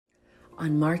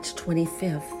On March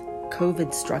 25th,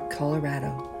 COVID struck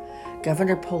Colorado.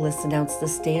 Governor Polis announced the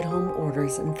stay-at-home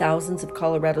orders, and thousands of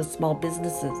Colorado small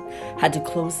businesses had to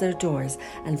close their doors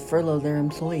and furlough their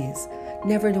employees,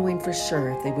 never knowing for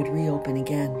sure if they would reopen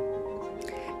again.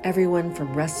 Everyone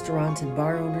from restaurant and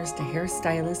bar owners to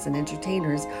hairstylists and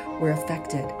entertainers were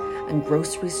affected, and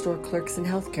grocery store clerks and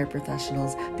healthcare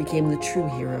professionals became the true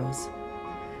heroes.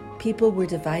 People were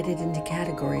divided into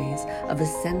categories of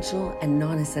essential and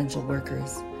non-essential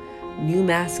workers. New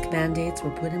mask mandates were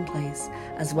put in place,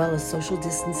 as well as social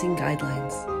distancing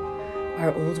guidelines.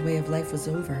 Our old way of life was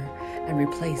over and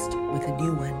replaced with a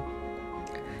new one.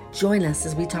 Join us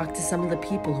as we talk to some of the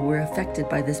people who were affected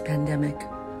by this pandemic.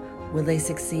 Will they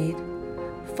succeed?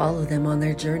 Follow them on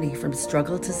their journey from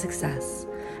struggle to success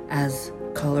as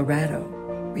Colorado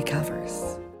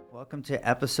recovers. Welcome to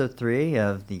episode 3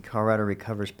 of the Colorado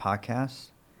Recovers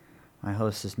podcast. My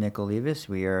host is Nick Olivas.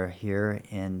 We are here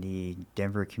in the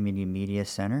Denver Community Media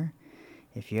Center.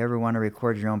 If you ever want to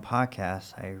record your own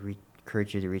podcast, I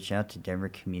encourage you to reach out to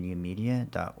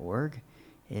denvercommunitymedia.org.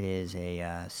 It is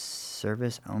a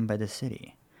service owned by the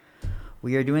city.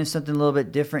 We are doing something a little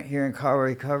bit different here in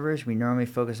Colorado Recovers. We normally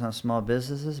focus on small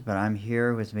businesses, but I'm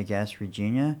here with my guest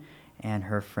Regina and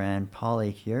her friend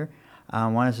Polly here. I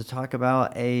wanted to talk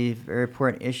about a very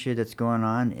important issue that's going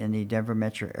on in the Denver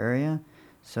metro area.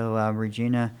 So,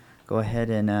 Regina, go ahead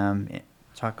and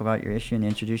talk about your issue and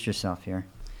introduce yourself here.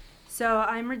 So,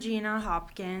 I'm Regina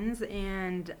Hopkins,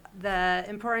 and the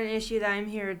important issue that I'm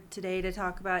here today to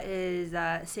talk about is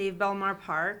Save Belmar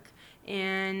Park.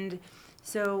 And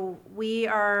so we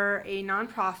are a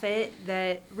nonprofit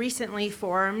that recently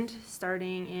formed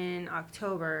starting in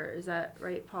October. Is that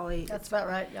right, Polly? That's about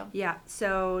right, yeah. Yeah,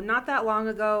 so not that long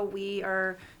ago, we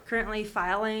are currently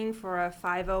filing for a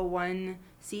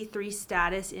 501c3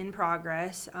 status in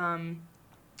progress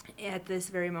at this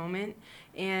very moment.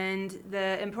 And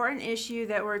the important issue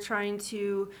that we're trying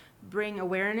to bring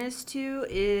awareness to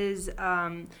is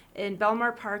in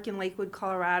Belmar Park in Lakewood,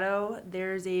 Colorado,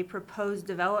 there's a proposed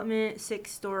development,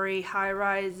 6-story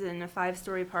high-rise and a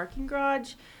 5-story parking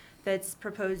garage that's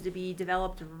proposed to be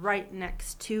developed right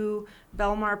next to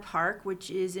Belmar Park,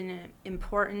 which is an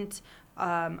important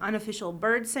unofficial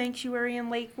bird sanctuary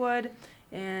in Lakewood.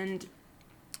 And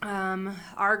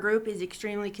our group is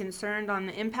extremely concerned on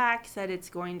the impacts that it's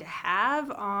going to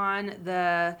have on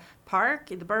the park,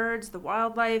 the birds, the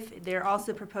wildlife. They're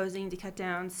also proposing to cut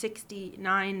down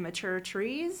 69 mature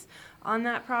trees on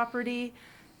that property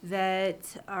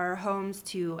that are homes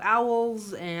to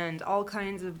owls and all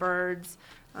kinds of birds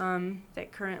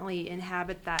that currently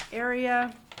inhabit that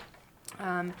area.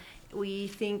 We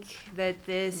think that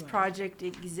this project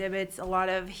exhibits a lot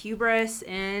of hubris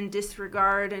and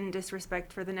disregard and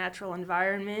disrespect for the natural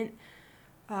environment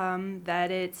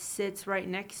that it sits right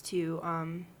next to.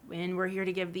 And we're here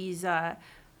to give these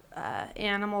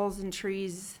animals and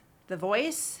trees the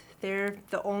voice. They're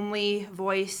the only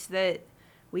voice that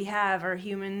we have, are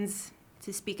humans,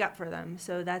 to speak up for them.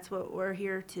 So that's what we're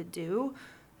here to do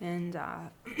and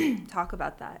talk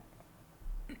about that.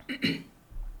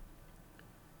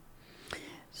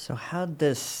 So how did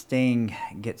this thing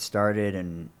get started,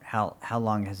 and how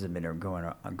long has it been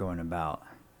going about?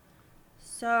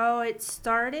 So it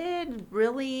started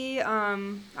really,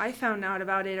 I found out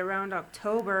about it around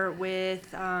October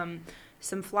with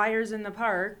some flyers in the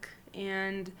park,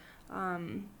 and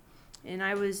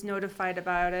I was notified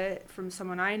about it from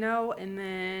someone I know, and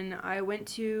then I went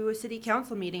to a city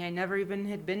council meeting. I never even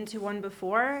had been to one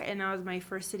before, and that was my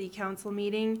first city council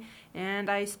meeting, and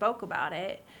I spoke about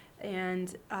it.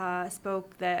 And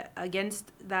spoke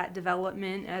against that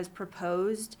development as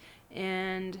proposed,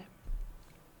 and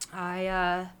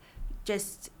I've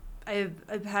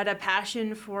had a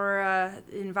passion for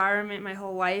the environment my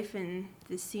whole life, and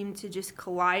this seemed to just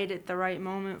collide at the right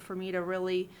moment for me to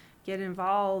really get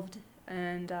involved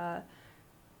and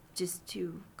just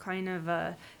to kind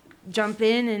of jump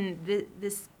in, and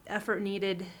this effort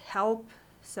needed help,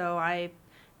 so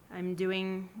I'm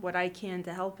doing what I can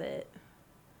to help it.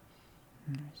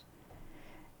 Nice.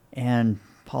 And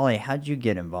Polly, how did you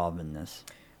get involved in this?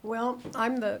 Well,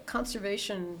 I'm the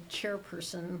conservation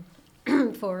chairperson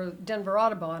for Denver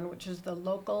Audubon, which is the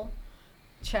local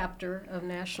chapter of the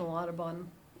National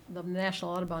Audubon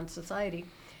Society.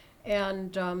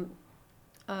 And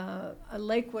a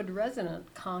Lakewood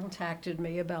resident contacted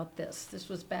me about this. This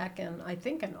was back in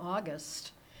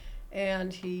August.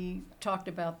 And he talked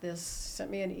about this, sent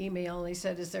me an email, and he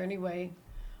said, is there any way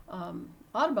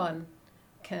Audubon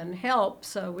can help?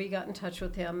 So we got in touch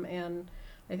with him, and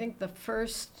I think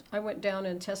I went down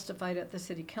and testified at the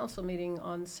city council meeting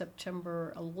on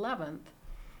September 11th,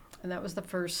 and that was the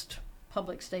first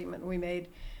public statement we made.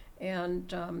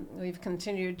 And we've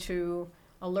continued to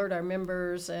alert our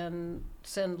members and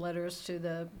send letters to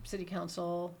the city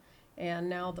council and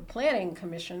now the planning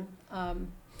commission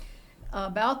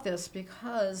about this,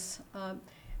 because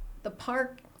the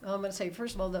park, I'm going to say,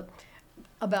 first of all,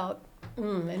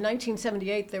 in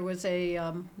 1978, there was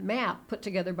a map put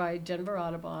together by Denver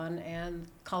Audubon and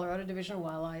Colorado Division of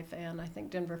Wildlife, and I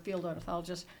think Denver Field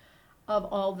Ornithologists, of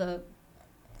all the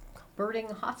birding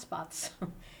hotspots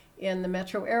in the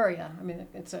metro area. I mean,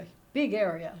 it's a big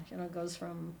area, it goes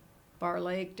from Bar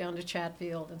Lake down to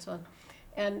Chatfield and so on.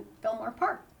 And Belmar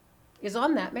Park is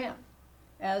on that map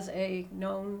as a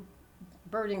known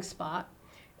birding spot.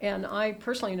 And I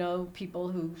personally know people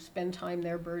who spend time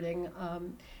there birding.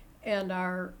 And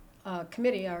our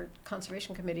committee, our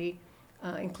conservation committee,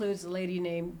 includes a lady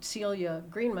named Celia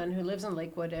Greenman who lives in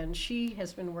Lakewood, and she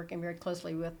has been working very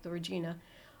closely with Regina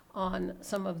on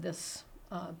some of this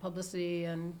publicity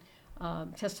and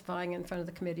testifying in front of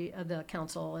the committee, the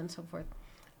council, and so forth.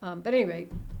 But anyway,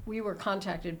 we were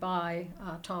contacted by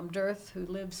Tom Dirth, who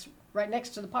lives right next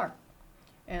to the park,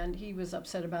 and he was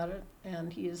upset about it,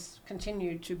 and he has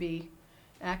continued to be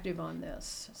active on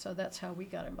this. So that's how we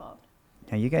got involved.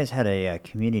 Now, you guys had a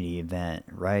community event,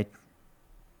 right?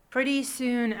 Pretty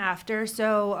soon after.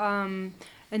 So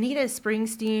Anita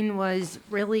Springsteen was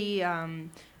really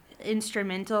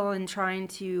instrumental in trying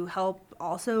to help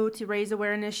also to raise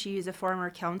awareness. She is a former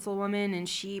councilwoman, and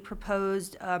she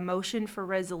proposed a motion for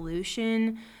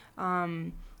resolution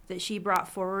that she brought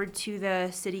forward to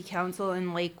the city council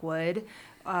in Lakewood.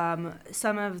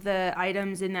 Some of the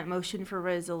items in that motion for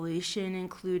resolution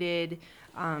included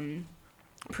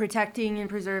protecting and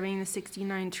preserving the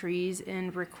 69 trees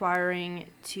and requiring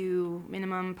 2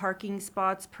 minimum parking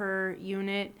spots per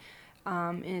unit,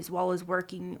 as well as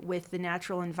working with the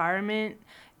natural environment.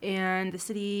 And the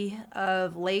City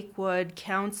of Lakewood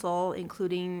Council,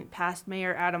 including past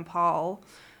Mayor Adam Paul,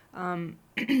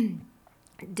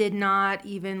 did not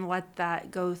even let that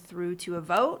go through to a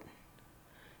vote.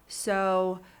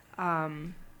 So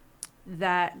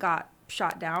that got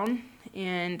shot down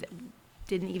and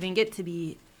didn't even get to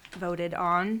be voted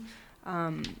on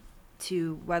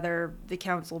to whether the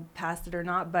council passed it or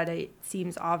not. But it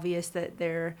seems obvious that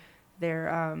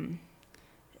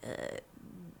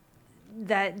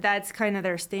that's kind of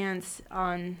their stance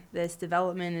on this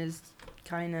development, is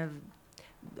kind of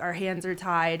our hands are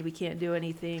tied. We can't do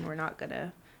anything. We're not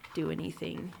gonna do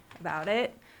anything about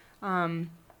it at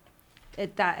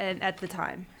the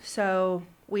time. So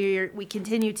we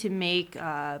continue to make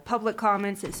public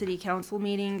comments at city council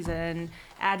meetings and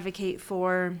advocate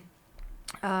for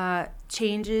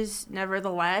changes.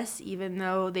 Nevertheless, even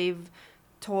though they've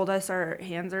told us our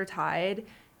hands are tied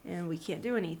and we can't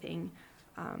do anything.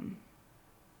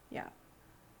 Yeah.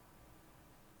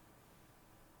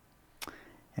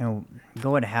 And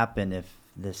what would happen if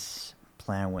this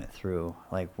plan went through?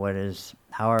 Like,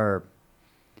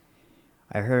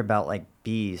 I heard about like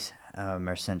bees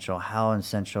are essential. How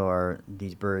essential are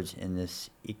these birds in this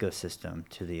ecosystem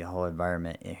to the whole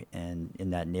environment and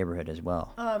in that neighborhood as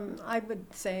well? I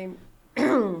would say,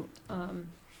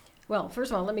 well,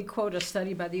 first of all, let me quote a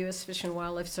study by the U.S. Fish and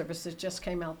Wildlife Service that just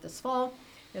came out this fall.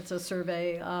 It's a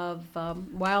survey of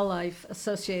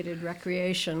wildlife-associated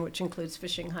recreation, which includes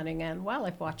fishing, hunting, and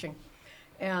wildlife watching.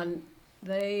 And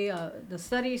the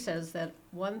study says that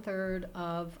 1/3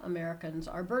 of Americans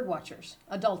are bird watchers,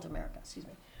 adult Americans,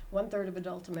 1/3 of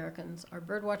adult Americans are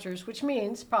bird watchers, which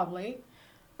means probably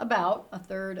about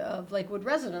 1/3 of Lakewood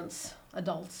residents,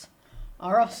 adults,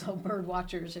 are also bird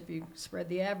watchers if you spread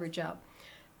the average out.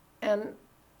 And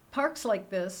parks like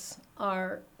this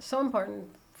are so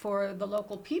important for the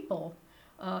local people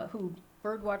who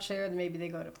bird watch there. Maybe they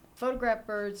go to photograph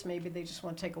birds, maybe they just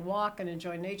want to take a walk and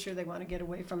enjoy nature. They want to get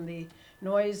away from the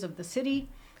noise of the city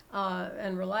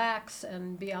and relax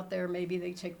and be out there. Maybe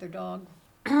they take their dog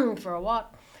for a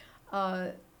walk.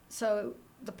 So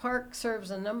the park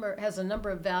has a number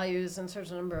of values and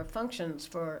serves a number of functions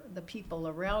for the people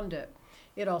around it.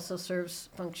 It also serves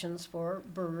functions for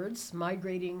birds,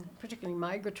 particularly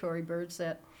migratory birds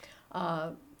that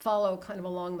follow kind of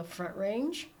along the Front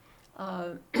Range.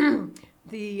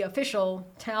 The official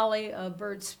tally of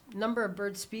number of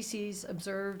bird species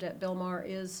observed at Belmar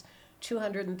is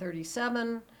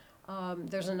 237.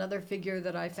 There's another figure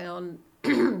that I found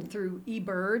through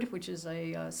eBird, which is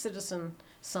a citizen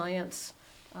science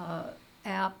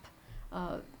app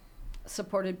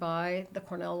supported by the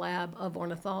Cornell Lab of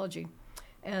Ornithology.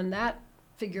 And that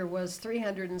figure was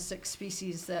 306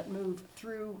 species that move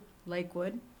through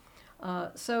Lakewood.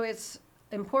 So it's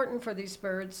important for these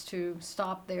birds to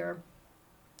stop there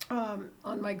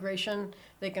on migration.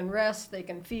 They can rest, they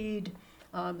can feed,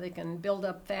 they can build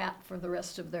up fat for the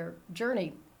rest of their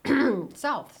journey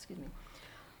south, excuse me.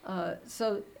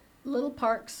 So little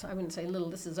parks, I wouldn't say little,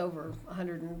 this is over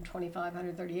 125,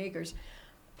 130 acres.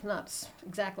 It's not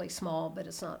exactly small, but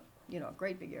it's not, a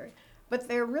great big area. But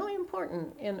they're really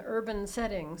important in urban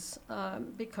settings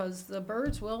because the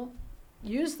birds will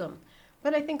use them.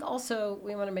 But I think also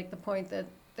we want to make the point that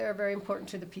they're very important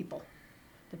to the people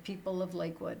of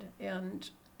Lakewood. And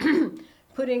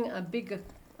putting a big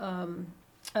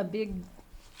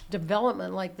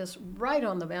development like this right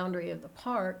on the boundary of the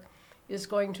park is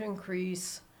going to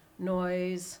increase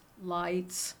noise,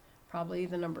 lights, probably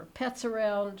the number of pets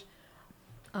around,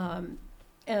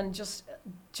 and just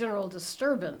general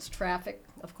disturbance, traffic,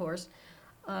 of course.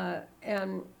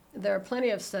 And there are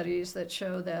plenty of studies that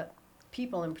show that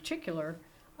people in particular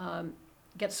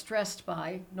get stressed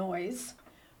by noise,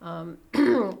 and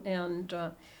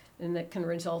that can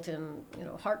result in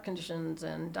heart conditions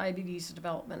and diabetes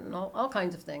development and all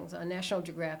kinds of things. National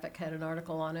Geographic had an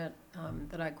article on it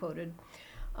that I quoted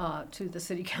to the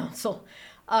city council.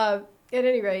 At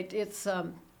any rate, it's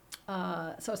so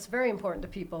it's very important to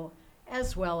people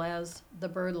as well as the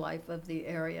bird life of the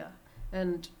area.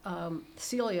 And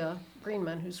Celia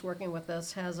Greenman, who's working with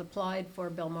us, has applied for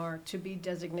Belmar to be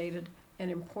designated an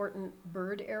important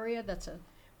bird area. That's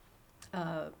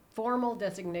a formal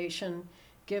designation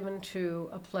given to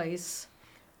a place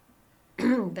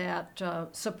that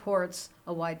supports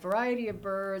a wide variety of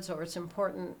birds, or it's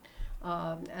important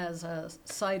as a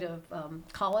site of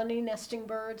colony nesting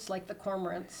birds, like the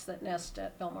cormorants that nest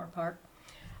at Belmar Park.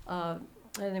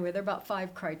 Anyway, there are about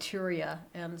 5 criteria,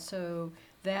 and so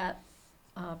that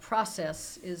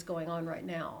process is going on right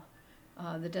now.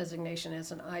 The designation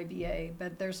is an IBA,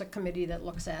 but there's a committee that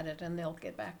looks at it, and they'll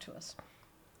get back to us.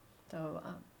 So.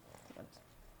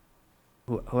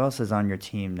 Who else is on your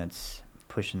team that's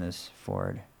pushing this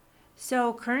forward?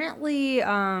 So currently,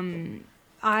 I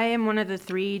am one of the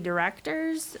 3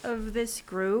 directors of this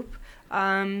group,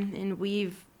 and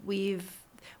we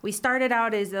started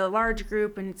out as a large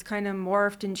group, and it's kind of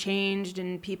morphed and changed,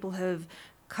 and people have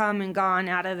come and gone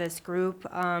out of this group.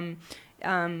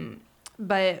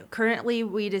 But currently,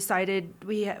 we decided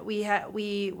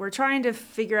we were trying to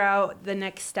figure out the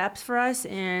next steps for us,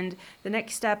 and the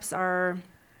next steps are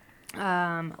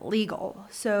legal.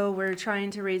 So we're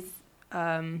trying to raise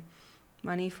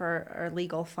money for our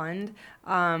legal fund,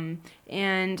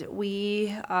 and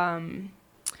we've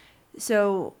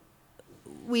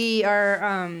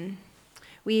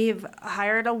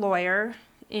hired a lawyer,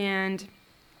 and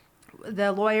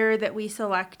the lawyer that we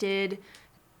selected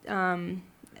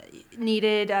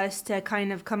needed us to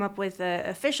kind of come up with an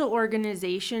official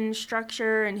organization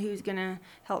structure and who's going to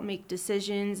help make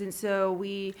decisions. And so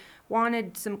we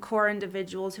wanted some core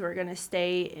individuals who are going to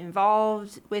stay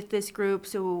involved with this group.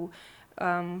 So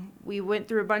we went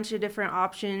through a bunch of different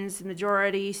options: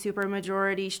 majority,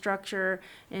 supermajority structure,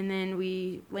 and then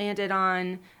we landed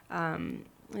on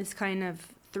this kind of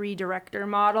 3-director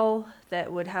model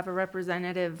that would have a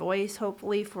representative voice,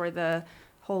 hopefully, for the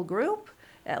whole group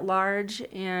at large.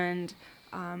 And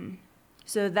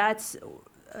so that's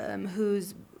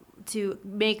who's to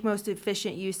make most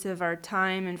efficient use of our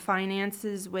time and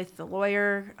finances with the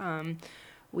lawyer.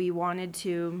 We wanted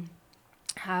to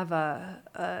have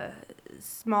a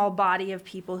small body of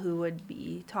people who would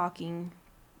be talking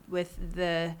with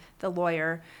the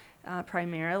lawyer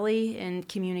primarily and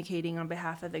communicating on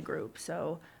behalf of the group.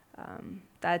 So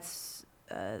that's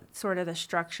sort of the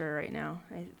structure right now.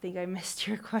 I think I missed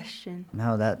your question.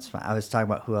 No, that's fine. I was talking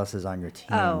about who else is on your team.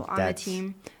 Oh, on the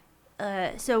team.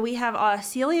 So we have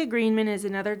Celia Greenman is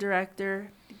another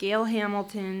director, Gail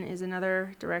Hamilton is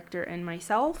another director, and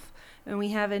myself. And we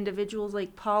have individuals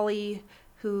like Polly,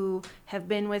 who have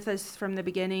been with us from the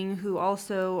beginning, who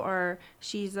also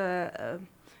she's a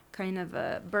kind of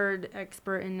a bird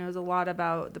expert and knows a lot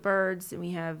about the birds. And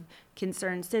we have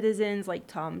concerned citizens like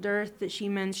Tom Dirth that she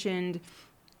mentioned.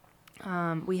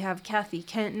 We have Kathy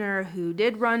Kentner, who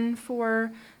did run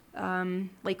for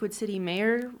Lakewood City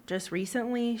Mayor just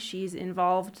recently. She's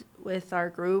involved with our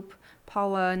group.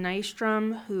 Paula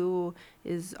Nystrom, who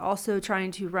is also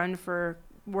trying to run for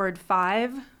Ward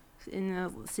 5 in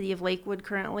the city of Lakewood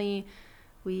currently.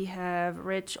 We have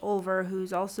Rich Olver,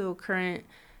 who's also current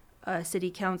city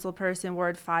council person,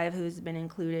 Ward 5, who's been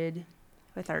included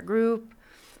with our group.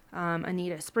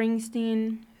 Anita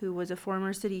Springsteen, who was a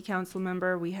former city council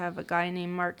member. We have a guy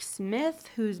named Mark Smith,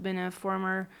 who's been a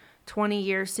former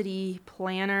 20-year city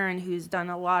planner and who's done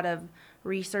a lot of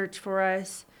research for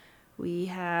us. We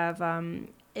have, and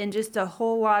just a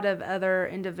whole lot of other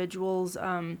individuals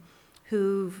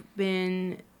who've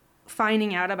been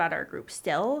finding out about our group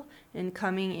still and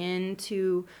coming in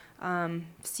to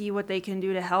see what they can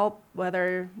do to help,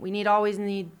 whether we always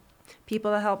need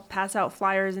people to help pass out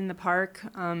flyers in the park.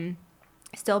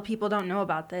 Still, people don't know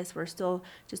about this. We're still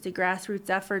just a grassroots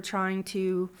effort trying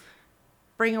to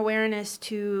bring awareness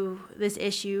to this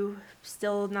issue.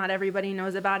 Still, not everybody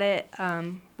knows about it.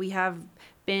 We have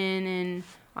been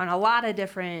on a lot of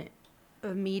different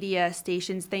media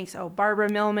stations. Thanks. Oh, Barbara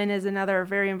Millman is another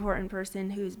very important person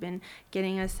who's been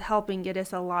helping get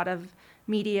us a lot of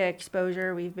media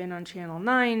exposure. We've been on Channel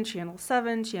 9, Channel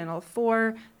 7, Channel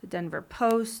 4, the Denver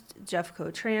Post,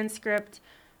 Jeffco Transcript.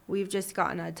 We've just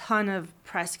gotten a ton of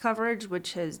press coverage,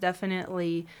 which has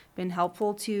definitely been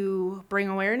helpful to bring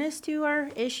awareness to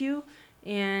our issue.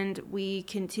 And we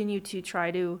continue to try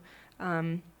to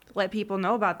let people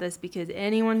know about this, because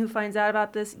anyone who finds out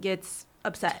about this gets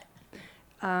upset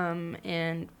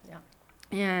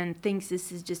and thinks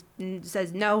this is just,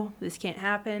 says, no, this can't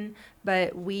happen.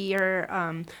 But we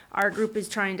are, our group is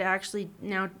trying to actually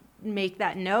now make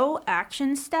that no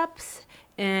action steps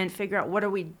and figure out what are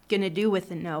we going to do with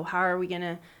the no? How are we going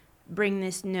to bring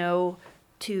this no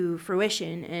to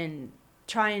fruition and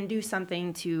try and do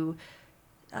something to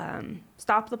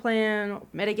stop the plan,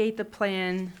 mitigate the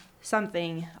plan,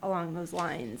 something along those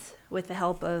lines with the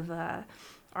help of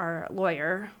our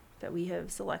lawyer that we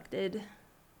have selected.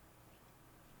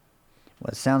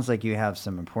 Well, it sounds like you have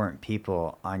some important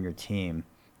people on your team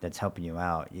that's helping you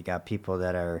out. You got people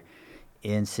that are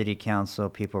in city council,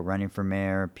 people running for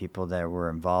mayor, people that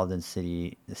were involved in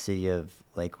the city of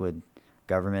Lakewood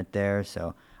government there.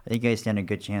 So I think you guys stand a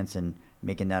good chance in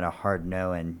making that a hard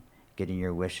no and getting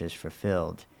your wishes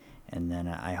fulfilled. And then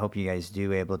I hope you guys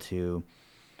do able to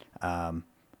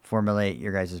formulate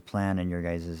your guys' plan and your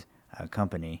guys'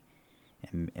 company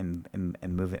and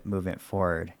move it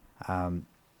forward.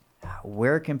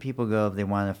 Where can people go if they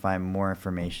want to find more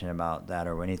information about that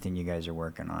or anything you guys are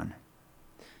working on?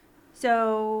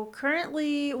 So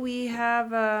currently we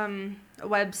have a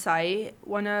website.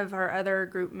 One of our other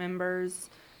group members,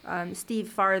 Steve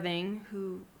Farthing,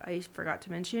 who I forgot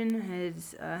to mention,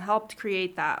 has helped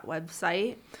create that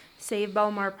website,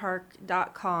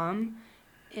 savebelmarpark.com,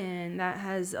 and that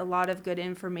has a lot of good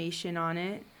information on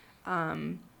it.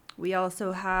 We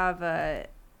also have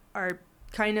our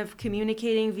kind of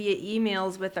communicating via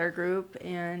emails with our group,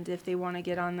 and if they want to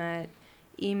get on that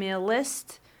email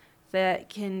list, that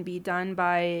can be done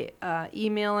by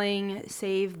emailing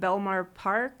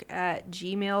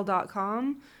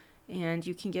savebelmarpark@gmail.com, and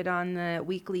you can get on the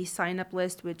weekly sign-up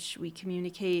list, which we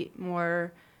communicate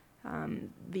more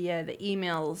via the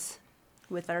emails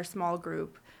with our small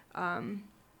group,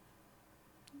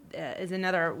 is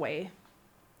another way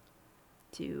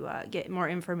to get more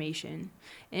information.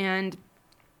 And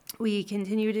we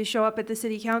continue to show up at the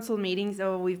city council meetings.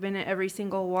 So we've been at every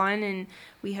single one, and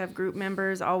we have group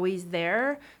members always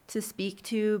there to speak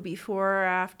to before or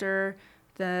after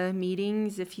the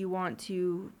meetings. If you want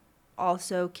to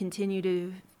also continue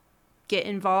to get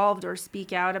involved or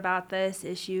speak out about this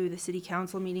issue, the city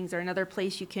council meetings are another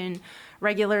place you can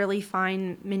regularly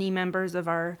find many members of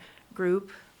our group.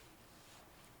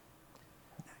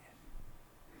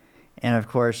 And of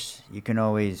course, you can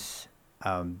always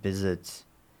visit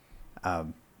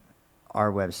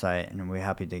our website, and we're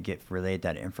happy to relay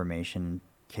that information in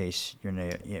case you're going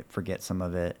to forget some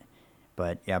of it.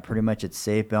 But yeah, pretty much it's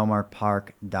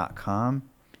savebelmarpark.com,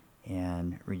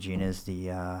 and Regina's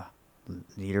the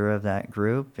leader of that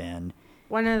group and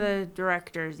one of the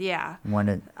directors. Yeah,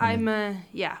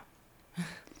 yeah.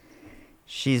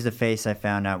 She's the face I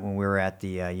found out when we were at the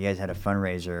you guys had a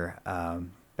fundraiser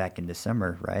back in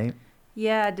December, right?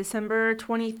 Yeah, December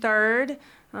 23rd.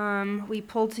 We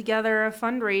pulled together a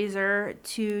fundraiser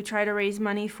to try to raise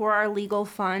money for our legal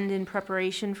fund in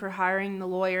preparation for hiring the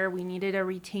lawyer. We needed a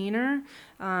retainer.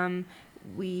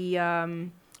 We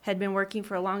had been working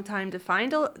for a long time to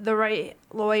find the right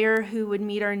lawyer who would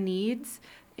meet our needs,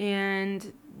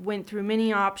 and went through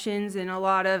many options and a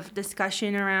lot of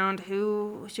discussion around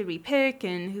who should we pick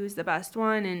and who's the best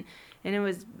one. And it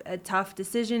was a tough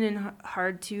decision and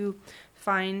hard to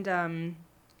find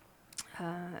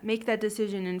make that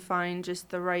decision and find just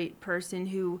the right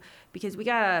person because we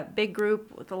got a big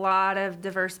group with a lot of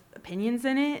diverse opinions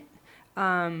in it.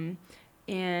 But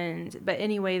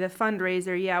anyway, the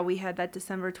fundraiser, we had that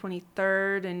December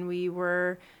 23rd, and we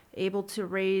were able to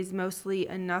raise mostly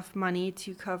enough money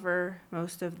to cover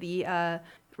most of the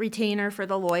retainer for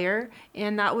the lawyer,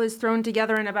 and that was thrown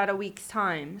together in about a week's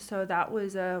time. So that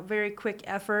was a very quick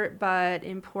effort, but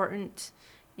important,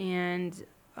 and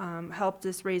helped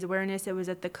us raise awareness. It was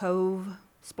at the Cove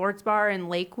sports bar in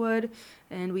Lakewood,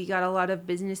 and we got a lot of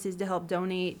businesses to help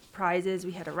donate prizes.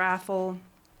 We had a raffle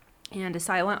and a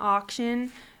silent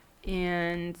auction,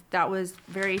 and that was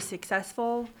very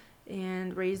successful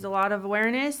and raised a lot of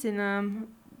awareness, and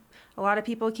a lot of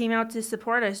people came out to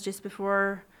support us just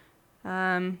before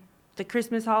the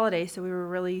Christmas holiday, so we were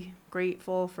really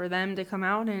grateful for them to come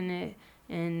out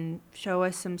and show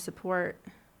us some support,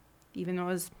 even though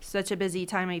it was such a busy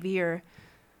time of year.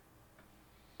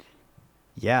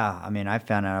 Yeah, I mean, I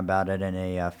found out about it in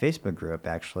a Facebook group,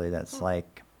 actually, that's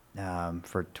like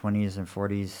for 20s and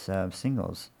 40s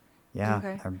singles. Yeah,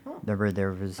 Okay. I remember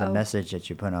there was a message that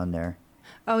you put on there.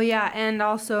 Oh yeah, and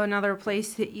also another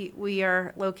place that we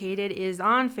are located is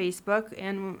on Facebook,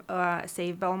 and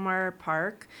Save Belmar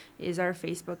Park is our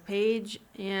Facebook page,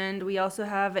 and we also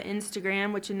have an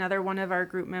Instagram, which another one of our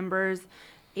group members,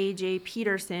 AJ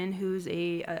Peterson, who's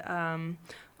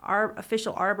our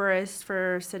official arborist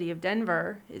for City of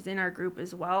Denver, is in our group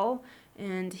as well,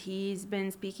 and he's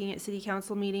been speaking at city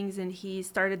council meetings, and he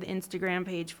started the Instagram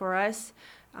page for us.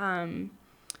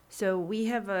 So we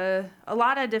have a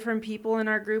lot of different people in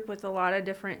our group with a lot of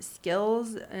different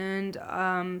skills and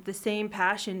the same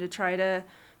passion to try to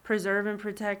preserve and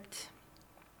protect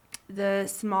the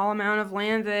small amount of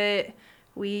land that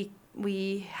we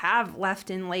have left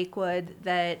in Lakewood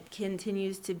that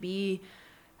continues to be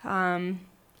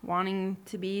wanting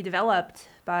to be developed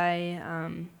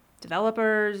by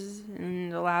developers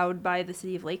and allowed by the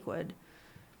city of Lakewood.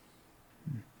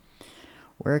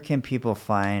 Where can people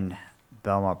find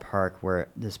Belmar Park, where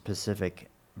the specific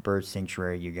bird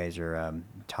sanctuary you guys are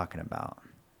talking about?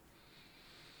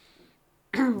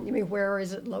 You mean where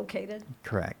is it located?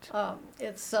 Correct.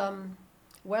 It's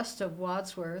west of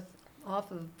Wadsworth,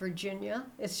 off of Virginia.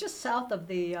 It's just south of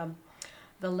the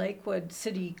Lakewood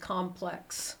City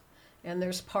Complex, and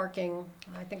there's parking,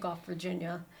 I think, off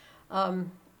Virginia. And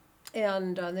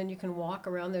then you can walk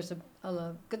around. There's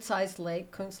a good-sized lake,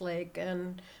 Coons Lake,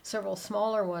 and several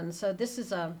smaller ones. So this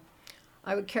is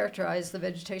I would characterize the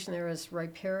vegetation there as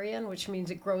riparian, which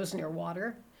means it grows near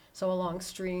water, so along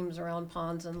streams, around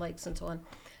ponds and lakes and so on.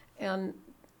 And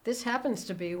this happens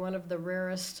to be one of the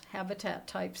rarest habitat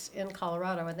types in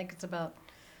Colorado. I think it's about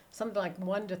something like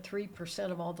 1 to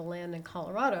 3% of all the land in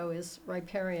Colorado is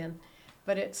riparian,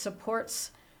 but it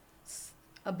supports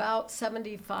about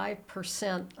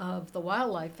 75% of the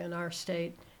wildlife in our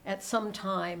state at some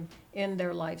time in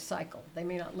their life cycle. They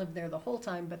may not live there the whole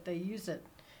time, but they use it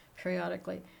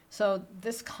periodically. So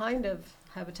this kind of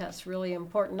habitat's really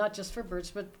important, not just for birds,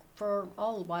 but for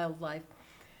all wildlife.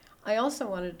 I also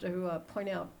wanted to point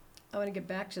out, I want to get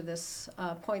back to this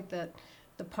point that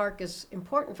the park is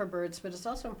important for birds, but it's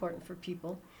also important for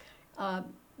people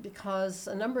because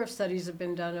a number of studies have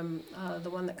been done. The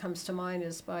one that comes to mind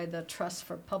is by the Trust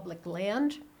for Public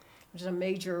Land, which is a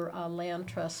major land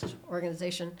trust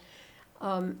organization.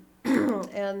 And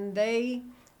they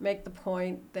make the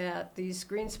point that these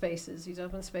green spaces, these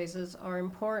open spaces, are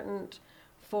important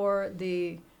for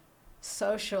the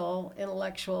social,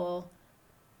 intellectual,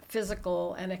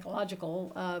 physical, and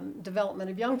ecological development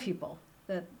of young people.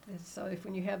 So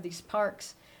when you have these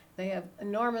parks, they have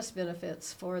enormous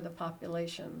benefits for the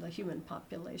population, the human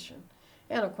population,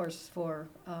 and of course for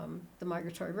the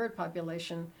migratory bird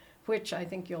population, which I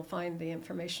think you'll find the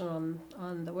information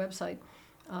on the website.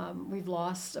 We've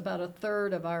lost about a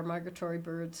third of our migratory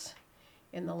birds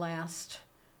in the last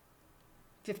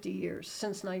 50 years,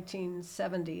 since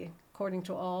 1970, according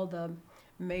to all the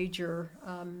major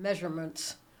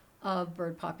measurements of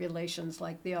bird populations,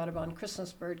 like the Audubon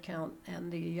Christmas bird count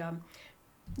and the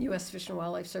U.S. Fish and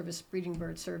Wildlife Service breeding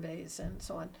bird surveys and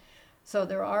so on. So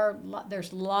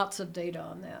there's lots of data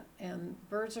on that, and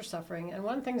birds are suffering. And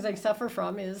one of the things they suffer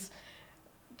from is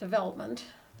development,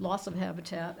 loss of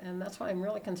habitat, and that's why I'm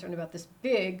really concerned about this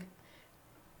big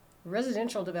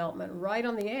residential development right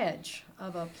on the edge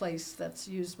of a place that's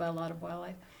used by a lot of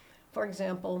wildlife. For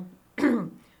example,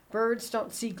 birds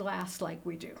don't see glass like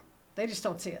we do. They just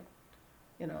don't see it.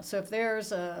 So if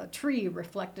there's a tree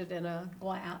reflected in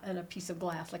a piece of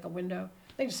glass, like a window,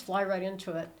 they just fly right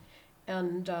into it,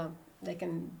 and they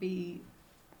can be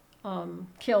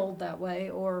killed that way,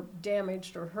 or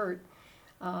damaged or hurt.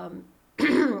 And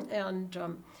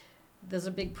there's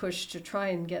a big push to try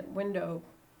and get window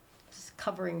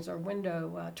coverings or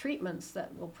window treatments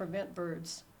that will prevent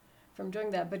birds from doing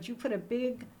that. But you put a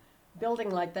big building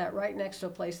like that right next to a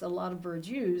place that a lot of birds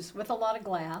use, with a lot of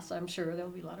glass, I'm sure there'll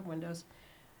be a lot of windows,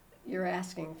 you're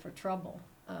asking for trouble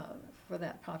for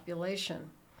that population.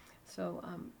 So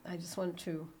I just wanted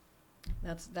to,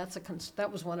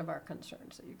 that was one of our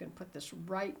concerns, that you can put this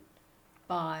right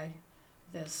by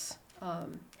this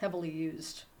heavily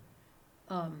used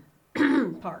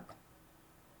park.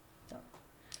 So,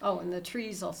 oh, and the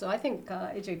trees also. I think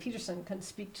A.J. Peterson can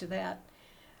speak to that.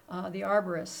 The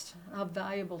arborist, how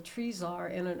valuable trees are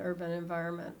in an urban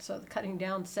environment. So cutting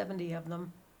down 70 of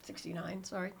them, 69,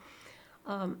 sorry,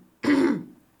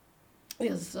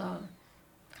 is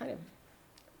kind of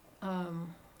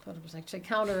what was I say,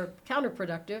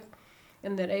 counterproductive,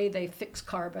 in that they fix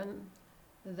carbon,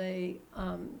 they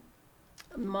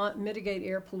mitigate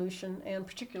air pollution, and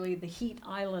particularly the heat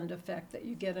island effect that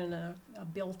you get in a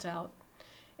built-out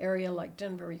area like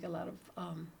Denver. You get a lot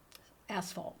of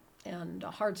asphalt and a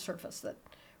hard surface that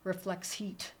reflects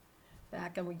heat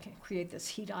back, and we can create this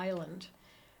heat island.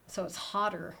 So it's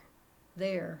hotter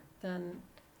there than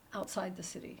outside the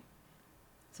city.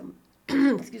 So,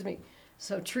 excuse me.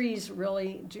 So trees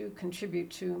really do contribute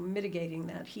to mitigating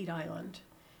that heat island.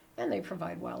 And they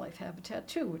provide wildlife habitat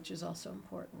too, which is also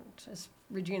important. As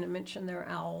Regina mentioned, there are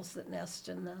owls that nest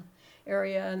in the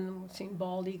area, and we've seen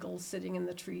bald eagles sitting in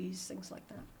the trees, things like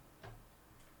that.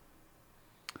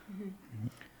 Mm-hmm.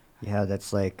 Yeah,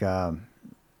 that's like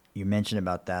you mentioned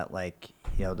about that, like,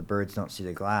 you know, the birds don't see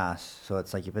the glass. So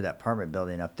it's like you put that apartment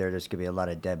building up there, there's going to be a lot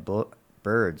of dead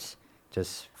birds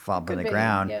just fall on the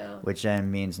ground, yeah. which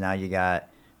then means now you got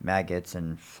maggots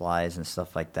and flies and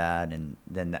stuff like that. And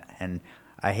then, and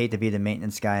I hate to be the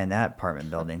maintenance guy in that apartment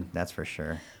building, that's for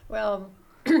sure. Well,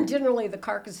 generally the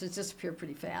carcasses disappear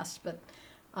pretty fast, but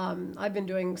I've been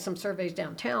doing some surveys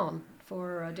downtown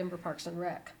for Denver Parks and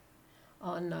Rec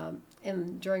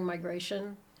during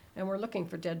migration, and we're looking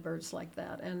for dead birds like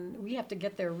that. And we have to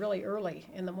get there really early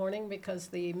in the morning because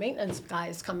the maintenance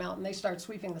guys come out and they start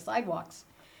sweeping the sidewalks.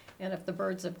 And if the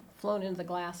birds have flown into the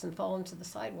glass and fall into the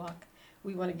sidewalk,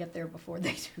 we want to get there before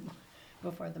they do,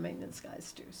 before the maintenance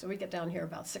guys do. So we get down here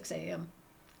about 6 a.m.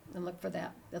 and look for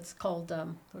that. That's called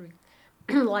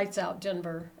Lights Out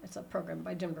Denver. It's a program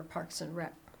by Denver Parks and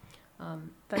Rec.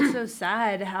 That's so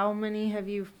sad. How many have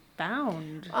you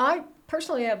found? I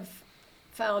personally have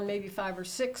found maybe 5 or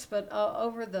 6, but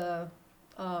over the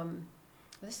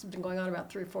this has been going on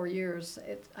about 3 or 4 years.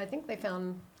 I think they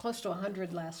found close to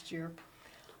 100 last year.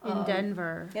 In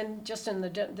Denver. And just in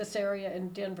this area in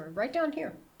Denver, right down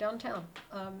here, downtown.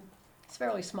 It's a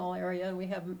fairly small area, and we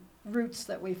have routes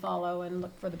that we follow and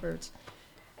look for the birds.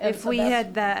 And If so we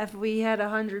that's- had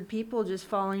 100 people just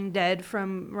falling dead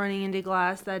from running into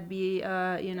glass, that'd be Major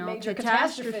catastrophe.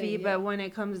 catastrophe, yeah. But when it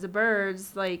comes to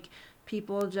birds, like,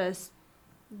 people just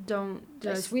don't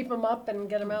they just sweep them up and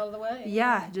get them out of the way.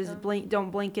 just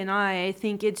don't blink an eye. I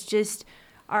think it's just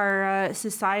our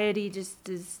society just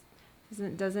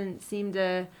doesn't seem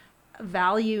to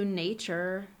value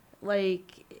nature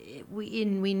like we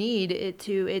need it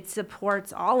to. It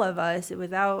supports all of us.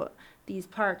 Without these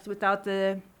parks, without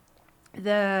the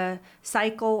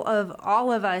cycle of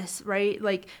all of us, right?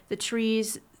 Like the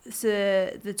trees.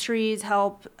 So the trees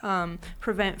help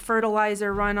prevent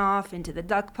fertilizer runoff into the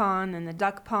duck pond, and the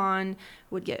duck pond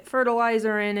would get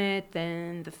fertilizer in it.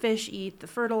 Then the fish eat the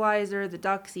fertilizer, the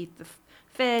ducks eat the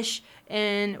fish,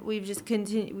 and we've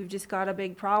just got a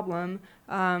big problem.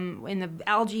 And the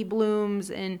algae blooms,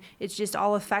 and it just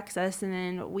all affects us. And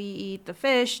then we eat the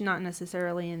fish, not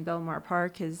necessarily in Belmar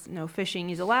Park, because no fishing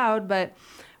is allowed, but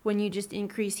when you just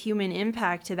increase human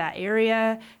impact to that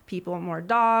area, people want more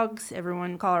dogs.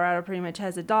 Everyone in Colorado pretty much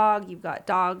has a dog. You've got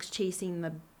dogs chasing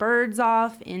the birds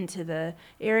off into the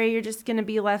area. You're just going to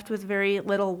be left with very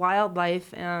little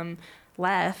wildlife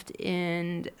left.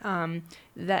 And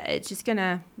that it's just going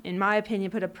to, in my opinion,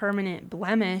 put a permanent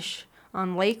blemish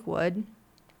on Lakewood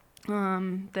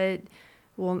that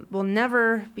will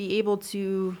never be able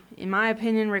to, in my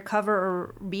opinion, recover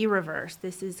or be reversed.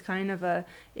 This is kind of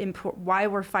why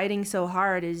we're fighting so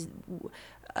hard is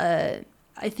I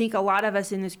think a lot of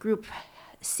us in this group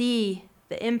see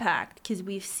the impact because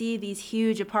we see these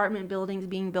huge apartment buildings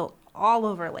being built all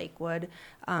over Lakewood,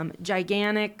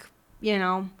 gigantic,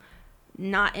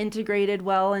 not integrated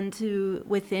well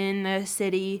within the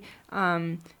city,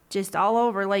 just all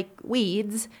over like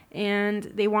weeds, and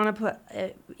they want to put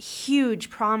a huge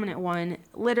prominent one,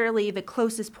 literally the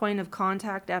closest point of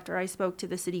contact after I spoke to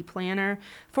the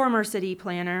former city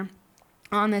planner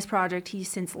on this project. He's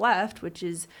since left, which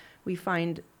is, we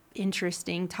find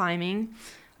interesting timing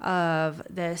of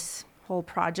this whole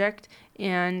project.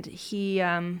 And he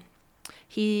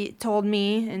told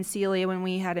me and Celia when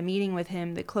we had a meeting with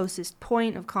him, the closest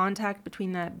point of contact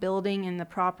between that building and the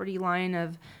property line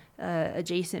of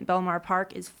adjacent Belmar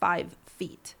Park is 5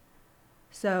 feet.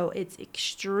 So it's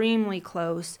extremely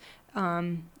close.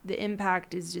 The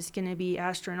impact is just going to be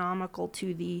astronomical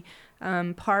to the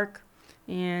park.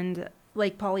 And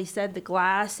like Polly said, the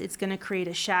glass, it's going to create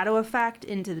a shadow effect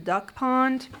into the duck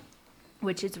pond.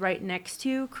 which it's right next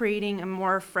to, creating a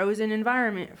more frozen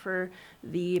environment for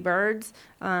the birds,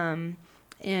 and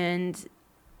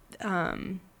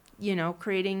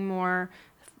creating more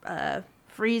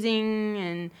freezing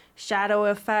and shadow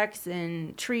effects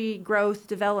and tree growth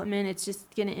development. It's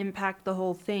just going to impact the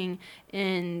whole thing.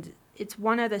 And it's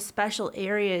one of the special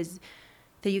areas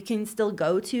that you can still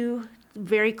go to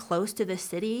very close to the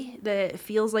city that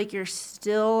feels like you're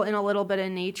still in a little bit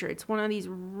of nature. It's one of these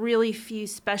really few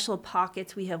special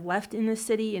pockets we have left in the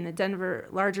city, in the Denver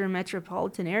larger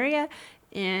metropolitan area,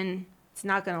 and it's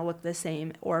not going to look the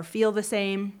same or feel the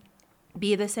same,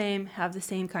 be the same, have the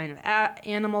same kind of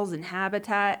animals and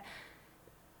habitat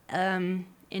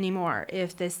anymore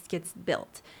if this gets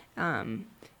built,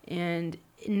 and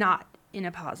not in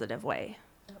a positive way.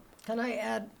 Can I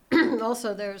add,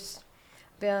 also there's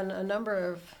been a number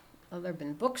of, there have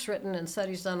been books written and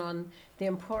studies done on the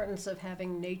importance of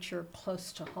having nature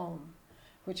close to home,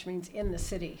 which means in the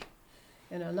city.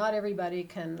 Not everybody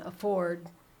can afford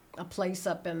a place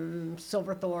up in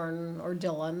Silverthorne or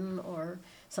Dillon or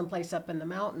someplace up in the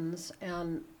mountains,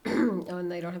 and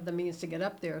and they don't have the means to get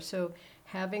up there. So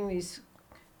having these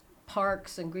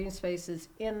parks and green spaces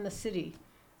in the city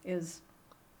is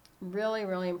really,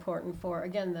 really important for,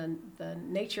 again, the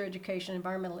nature education,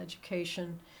 environmental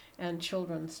education, and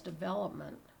children's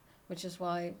development, which is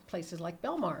why places like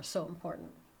Belmar are so important.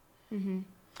 Mm-hmm.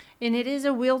 And it is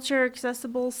a wheelchair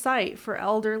accessible site for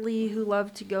elderly who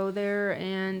love to go there,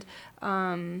 and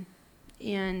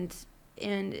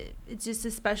it's just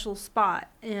a special spot,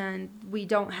 and we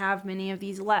don't have many of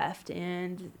these left.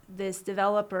 And this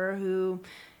developer, who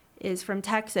is from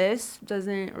Texas,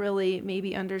 doesn't really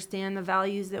maybe understand the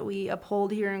values that we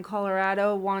uphold here in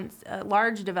Colorado. Wants a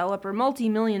large developer,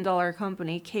 multi-million-dollar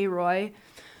company, K-Roy,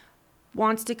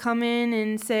 wants to come in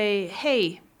and say,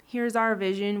 hey, here's our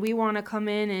vision. We want to come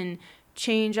in and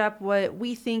change up what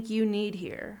we think you need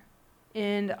here.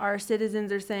 And our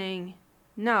citizens are saying,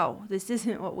 no, this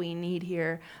isn't what we need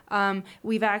here.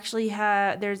 We've actually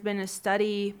there's been a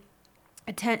study,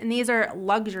 and these are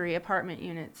luxury apartment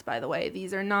units, by the way.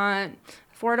 These are not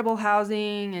affordable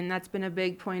housing, and that's been a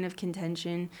big point of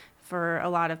contention for a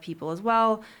lot of people as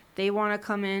well. They want to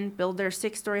come in, build their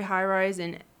 6-story high-rise,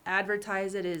 and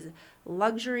advertise it as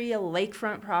luxury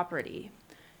lakefront property.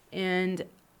 And,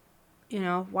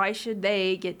 why should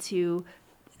they get to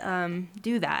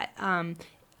do that?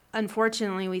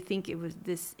 Unfortunately, we think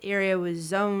this area was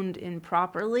zoned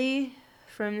improperly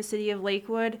from the city of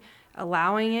Lakewood.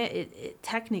 Allowing it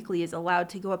technically is allowed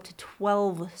to go up to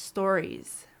 12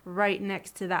 stories right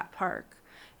next to that park.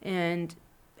 And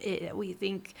we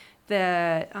think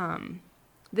that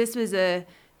this was a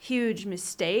huge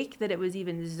mistake, that it was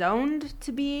even zoned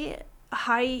to be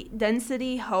high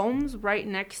density homes right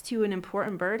next to an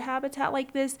important bird habitat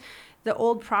like this. The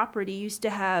old property used to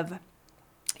have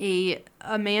a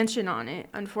mansion on it.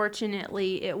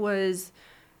 Unfortunately, it was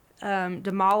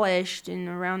demolished in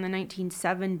around the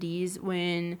 1970s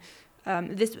when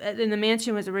and the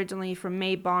mansion was originally from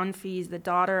May Bonfils, the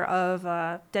daughter of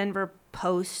a Denver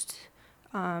Post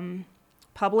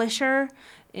publisher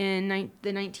in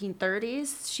the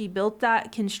 1930s. She built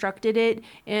that, constructed it,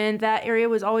 and that area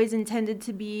was always intended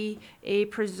to be a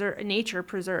nature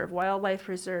preserve, wildlife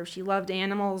preserve. She loved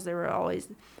animals. There were always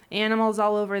animals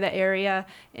all over the area,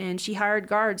 and she hired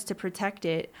guards to protect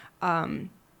it. And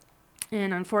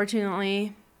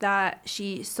unfortunately, that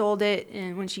she sold it,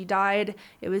 and when she died,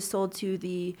 it was sold to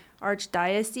the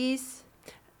Archdiocese,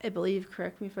 I believe,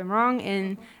 correct me if I'm wrong,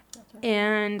 and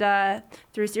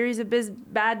through a series of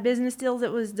bad business deals,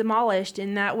 it was demolished,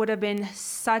 and that would have been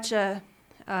such a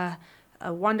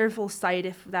wonderful site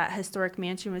if that historic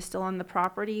mansion was still on the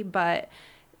property. But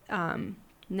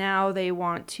now they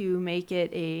want to make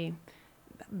it a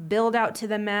build out to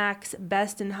the max,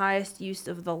 best and highest use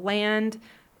of the land,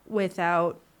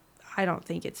 without, I don't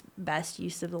think it's best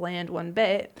use of the land one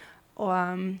bit.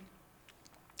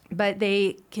 But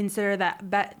they consider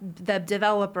that the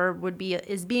developer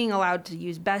is being allowed to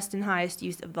use best and highest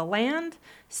use of the land,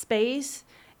 space,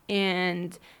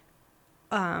 and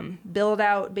build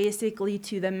out basically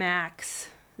to the max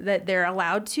that they're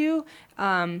allowed to.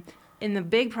 And the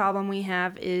big problem we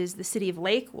have is the city of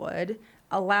Lakewood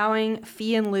allowing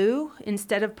fee and lieu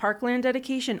instead of parkland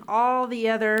dedication. All of the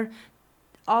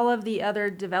other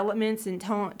developments and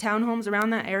townhomes around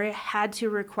that area had to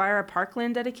require a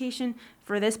parkland dedication.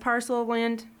 For this parcel of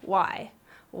land, why?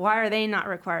 Why are they not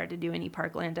required to do any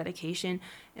parkland dedication?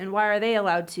 And why are they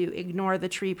allowed to ignore the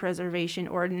tree preservation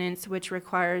ordinance, which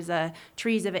requires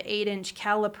trees of an 8-inch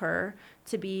caliper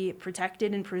to be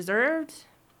protected and preserved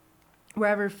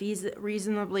wherever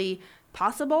reasonably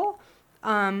possible?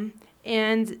 And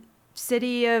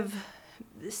city of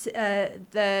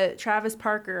the Travis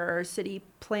Parker, our city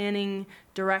planning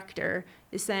director,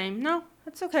 is saying, no,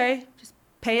 that's okay. Just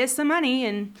pay us some money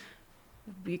and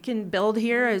you can build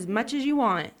here as much as you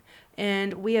want.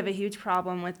 And we have a huge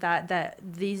problem with that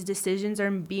these decisions are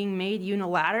being made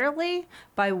unilaterally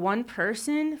by one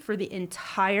person for the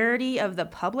entirety of the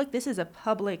public. This is a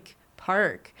public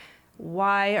park.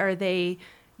 Why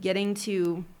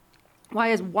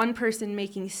is one person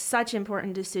making such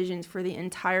important decisions for the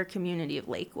entire community of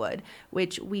Lakewood,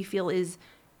 which we feel is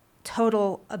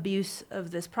total abuse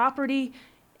of this property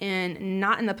and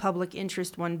not in the public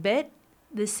interest one bit?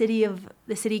 The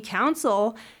city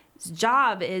council's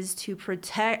job is to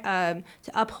protect, to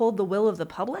uphold the will of the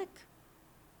public.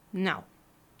 No,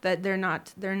 that they're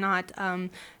not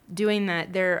doing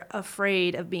that. They're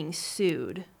afraid of being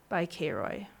sued by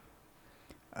K-Roy.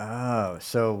 Oh,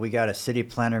 so we got a city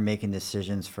planner making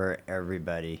decisions for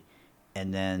everybody,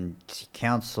 and then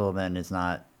councilman is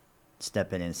not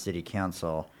stepping in city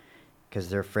council because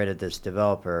they're afraid of this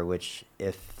developer, which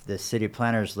if the city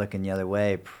planner is looking the other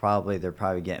way, they're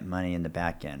probably getting money in the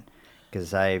back end.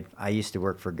 Because I used to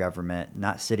work for government,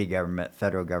 not city government,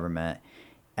 federal government,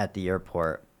 at the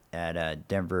airport at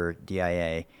Denver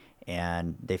DIA,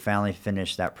 and they finally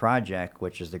finished that project,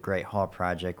 which is the Great Hall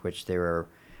project, which they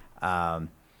had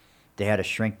to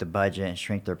shrink the budget and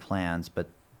shrink their plans, but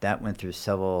that went through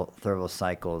several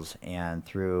cycles and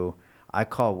through, I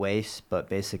call waste, but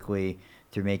basically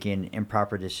through making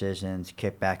improper decisions,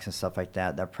 kickbacks and stuff like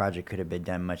that, that project could have been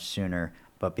done much sooner,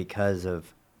 but because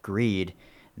of greed,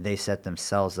 they set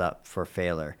themselves up for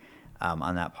failure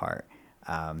on that part.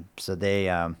 So they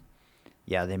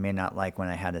may not like when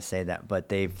I had to say that, but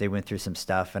they went through some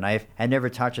stuff, and I never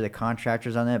talked to the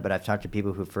contractors on it, but I've talked to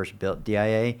people who first built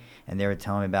DIA, and they were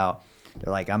telling me about,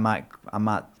 they're like, I'm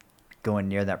not going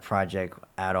near that project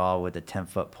at all with a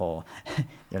 10-foot pole.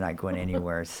 They're not going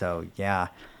anywhere. So yeah.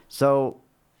 So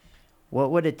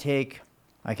what would it take?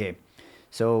 Okay,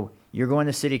 so you're going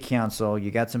to city council.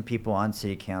 You got some people on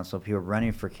city council, people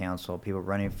running for council, people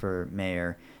running for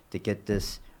mayor to get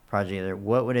this project together.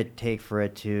 What would it take for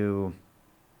it to?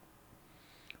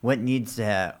 What needs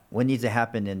to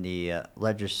happen in the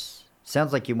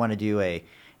Sounds like you want to do a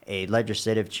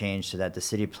legislative change so that the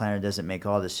city planner doesn't make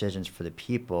all decisions for the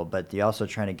people, but you're also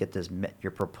trying to get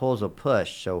your proposal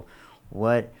pushed. So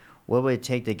what would it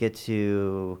take to get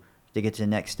to the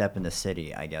next step in the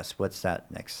city, I guess? What's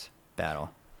that next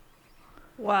battle?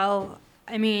 Well,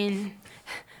 I mean,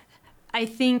 I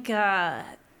think the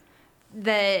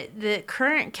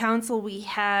current council we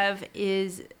have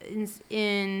is,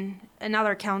 in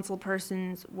another council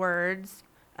person's words,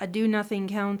 a do-nothing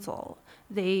council.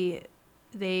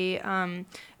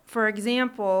 For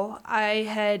example,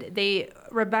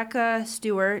 Rebecca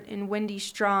Stewart and Wendy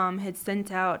Strom had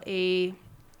sent out a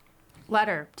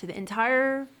letter to the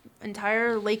entire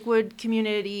Lakewood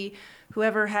community,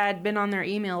 whoever had been on their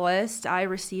email list. I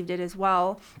received it as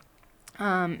well,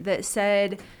 that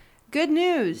said, good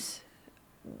news.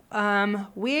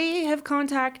 We have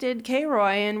contacted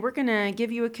K-Roy and we're going to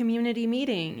give you a community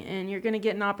meeting and you're going to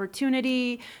get an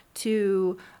opportunity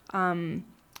to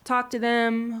talk to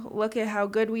them, look at how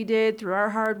good we did through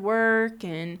our hard work,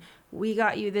 and we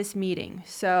got you this meeting.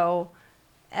 So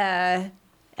as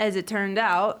it turned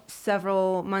out,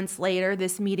 several months later,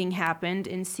 this meeting happened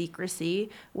in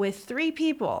secrecy with 3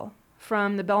 people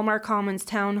from the Belmar Commons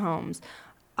townhomes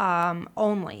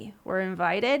only were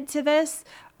invited to this.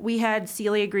 We had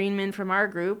Celia Greenman from our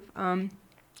group,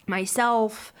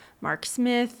 myself, Mark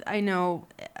Smith, I know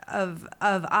of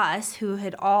us who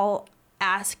had all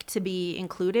asked to be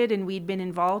included, and we'd been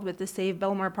involved with the Save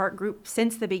Belmar Park group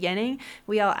since the beginning.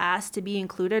 We all asked to be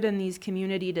included in these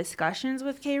community discussions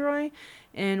with K-Roy,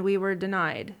 and we were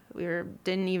denied. We were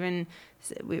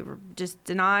just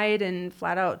denied and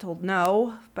flat out told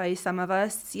no by some of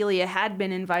us. Celia had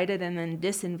been invited and then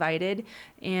disinvited,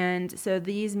 and so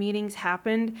these meetings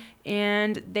happened,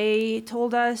 and they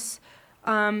told us,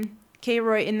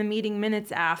 K-Roy, in the meeting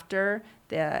minutes after,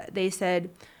 they said,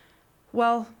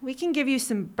 well, we can give you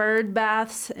some bird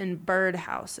baths and bird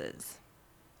houses.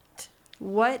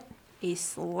 What a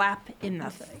slap in the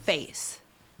face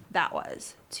that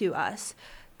was to us,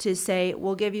 to say,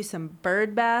 we'll give you some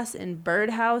bird baths and bird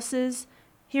houses.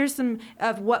 Here's some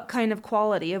of what kind of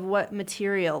quality, of what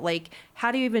material. Like,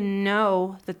 how do you even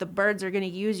know that the birds are going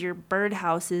to use your bird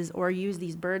houses or use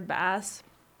these bird baths?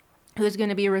 Who's going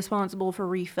to be responsible for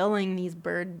refilling these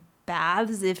bird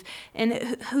baths?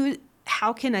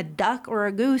 How can a duck or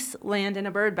a goose land in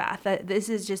a bird bath? This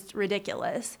is just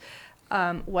ridiculous.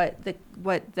 What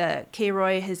the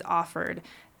K-Roy has offered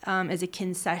as a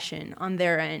concession on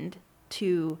their end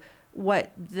to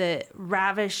what the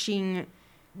ravishing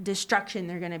destruction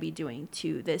they're going to be doing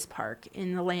to this park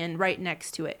in the land right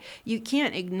next to it. You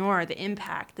can't ignore the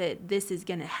impact that this is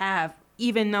going to have,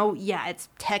 even though, yeah, it's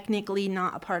technically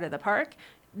not a part of the park.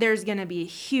 There's going to be a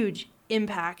huge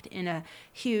impact and a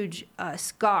huge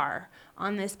scar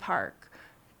on this park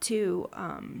to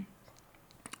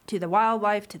the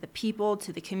wildlife, to the people,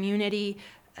 to the community.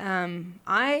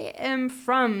 I am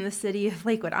from the city of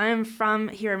Lakewood. I am from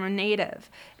here. I'm a native.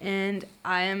 And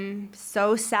I am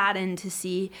so saddened to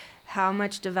see how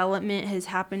much development has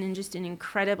happened in just an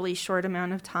incredibly short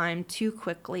amount of time, too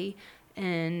quickly.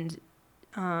 And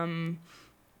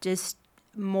just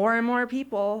more and more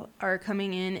people are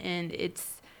coming in,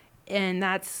 and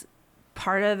that's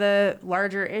part of the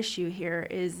larger issue here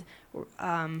is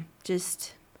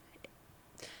just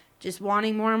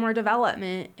wanting more and more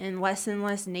development and less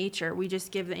nature. We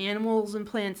just give the animals and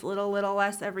plants a little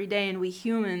less every day, and we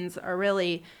humans are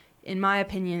really, in my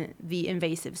opinion, the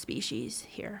invasive species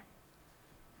here.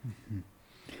 Mm-hmm.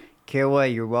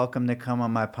 Kira, you're welcome to come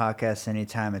on my podcast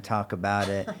anytime and talk about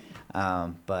it.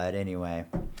 But anyway.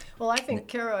 Well, I think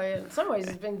Kira, in some ways,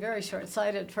 has been very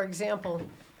short-sighted. For example,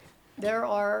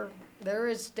 there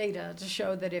is data to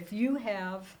show that if you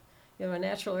have a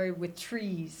natural area with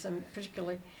trees, and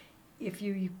particularly if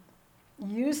you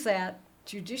use that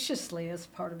judiciously as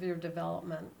part of your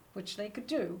development, which they could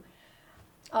do,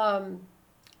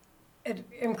 it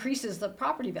increases the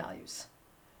property values.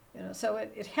 So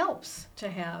it helps to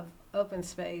have open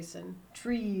space and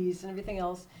trees and everything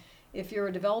else. If you're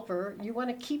a developer, you want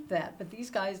to keep that, but these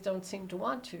guys don't seem to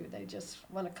want to. They just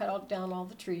want to cut down all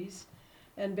the trees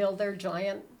and build their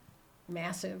giant,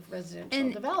 massive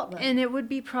residential development. And it would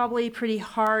be probably pretty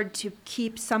hard to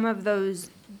keep some of those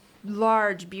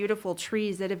large, beautiful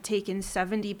trees that have taken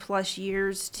 70 plus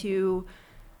years to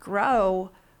grow.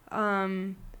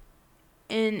 And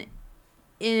they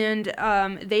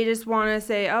just want to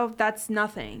say, oh, that's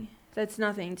nothing. That's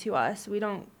nothing to us. We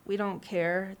don't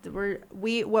care.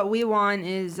 What we want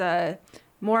is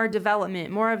more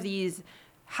development, more of these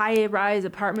high-rise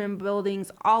apartment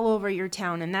buildings all over your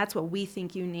town, and that's what we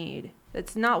think you need.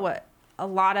 That's not what a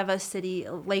lot of us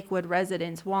Lakewood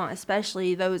residents want,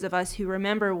 especially those of us who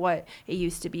remember what it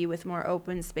used to be with more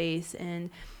open space and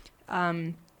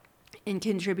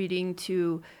contributing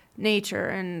to nature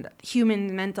and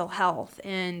human mental health,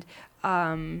 and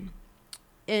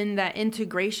that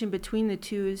integration between the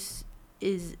two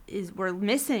is we're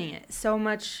missing it so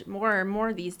much more and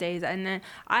more these days. And then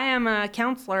I am a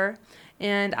counselor,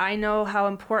 and I know how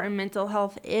important mental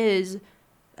health is.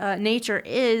 Nature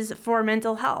is for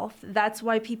mental health. That's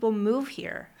why people move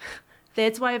here.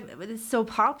 That's why it's so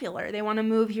popular. They want to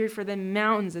move here for the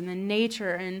mountains and the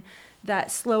nature and that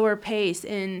slower pace.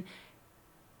 And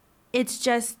it's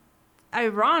just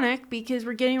ironic because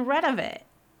we're getting rid of it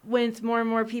with more and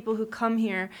more people who come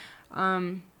here.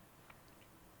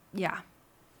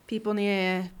 People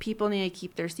need to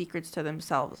keep their secrets to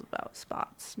themselves about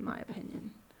spots, in my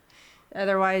opinion.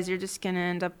 Otherwise, you're just going to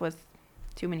end up with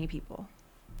too many people.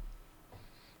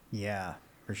 Yeah,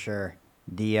 for sure.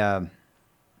 We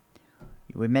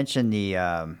mentioned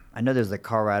I know there's the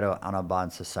Colorado Audubon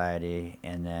Society,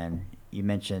 and then you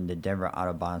mentioned the Denver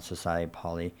Audubon Society,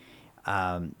 Polly.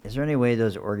 Is there any way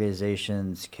those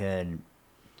organizations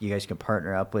you guys can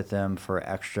partner up with them for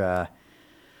extra,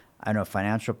 I don't know,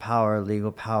 financial power,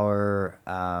 legal power,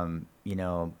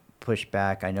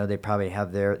 pushback? I know they probably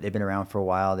they've been around for a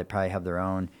while. They probably have their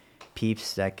own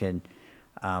peeps that can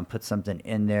put something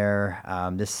in there.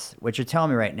 What you're telling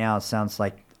me right now sounds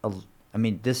like,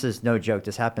 this is no joke.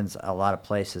 This happens a lot of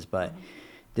places, but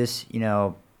this,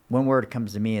 one word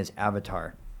comes to me is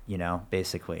avatar,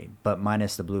 basically, but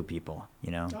minus the blue people,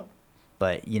 Oh.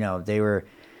 But, they were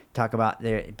talk about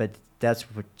but that's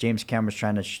what James Cameron's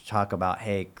trying to talk about.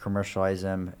 Hey,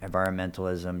 commercialism,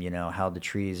 environmentalism, how the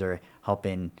trees are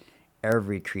helping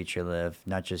every creature live,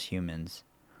 not just humans.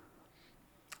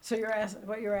 So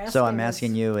what you're asking. So I'm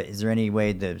asking you: is there any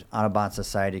way the Audubon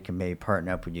Society can maybe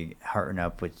partner up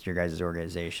with your guys'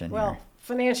 organization? Well, here?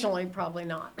 Financially, probably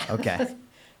not. Okay.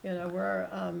 We're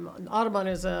Audubon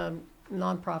is a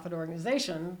nonprofit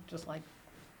organization, just like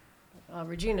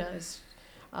Regina is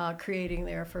creating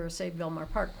there for Save Belmar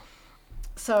Park.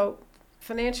 So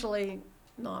financially,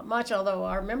 not much. Although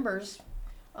our members,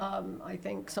 I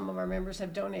think some of our members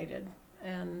have donated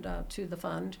and to the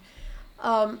fund.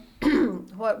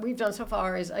 What we've done so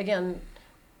far is, again,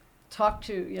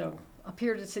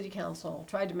 appeared at City Council,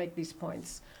 tried to make these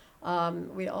points.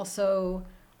 We also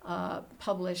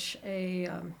publish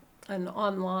an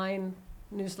online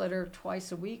newsletter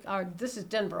twice a week. This is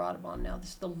Denver Audubon now.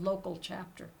 This is the local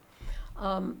chapter.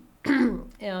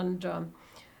 And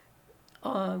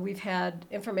we've had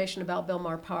information about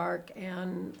Belmar Park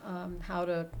and how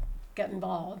to get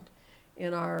involved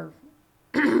in our,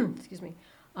 excuse me,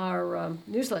 our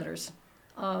newsletters.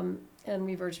 And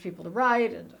we've urged people to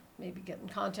write and maybe get in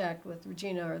contact with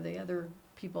Regina or the other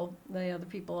people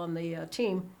on the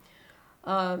team.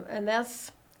 And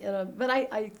that's, but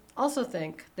I also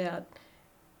think that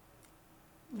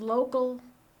local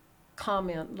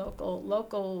comment,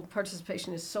 local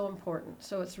participation is so important.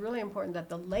 So it's really important that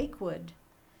the Lakewood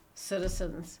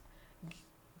citizens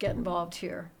get involved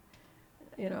here.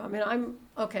 I mean,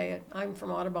 I'm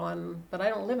from Audubon, but I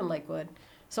don't live in Lakewood.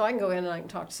 So I can go in and I can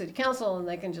talk to city council and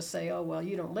they can just say, oh, well,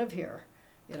 you don't live here.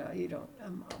 You don't,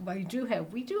 but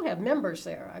we do have members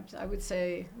there. I would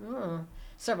say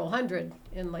several hundred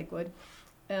in Lakewood.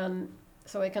 And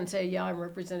so I can say, yeah, I'm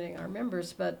representing our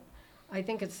members, but I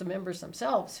think it's the members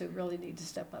themselves who really need to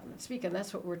step up and speak, and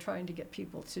that's what we're trying to get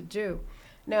people to do.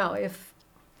 Now, if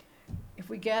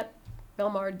we get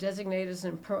Belmar designated as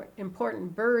an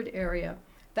important bird area,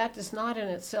 that does not in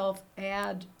itself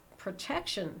add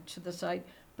protection to the site,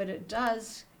 but it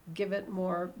does give it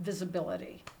more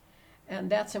visibility. And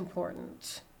that's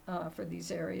important for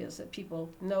these areas, that people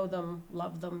know them,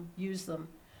 love them, use them.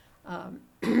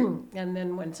 And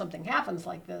then when something happens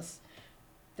like this,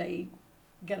 they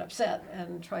get upset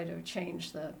and try to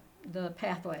change the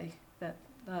pathway that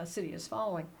the city is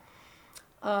following.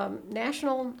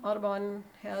 National Audubon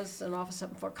has an office up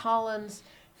in Fort Collins.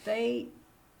 They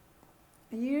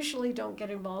usually don't get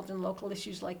involved in local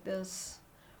issues like this.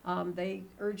 They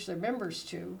urge their members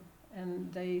to,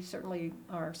 and they certainly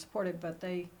are supportive, but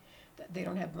they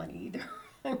don't have money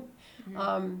either.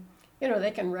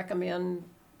 They can recommend,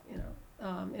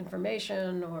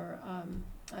 information or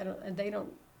they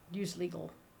don't use legal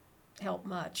help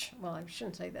much. Well, I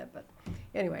shouldn't say that, but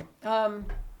anyway, I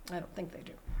don't think they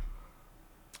do.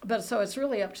 But so it's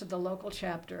really up to the local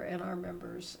chapter and our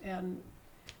members in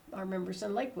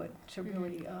Lakewood to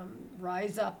really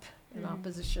rise up in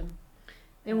opposition.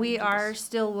 And we are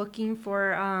still looking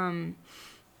for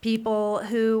people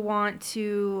who want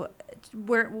to.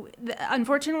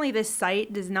 Unfortunately, this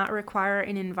site does not require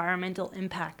an environmental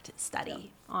impact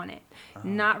study on it.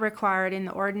 Not required in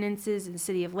the ordinances in the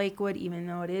city of Lakewood, even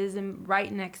though it is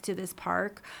right next to this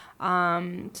park.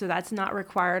 So that's not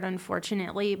required,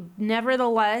 unfortunately.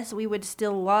 Nevertheless, we would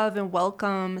still love and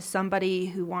welcome somebody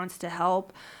who wants to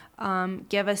help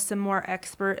give us some more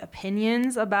expert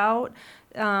opinions about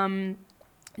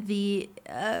the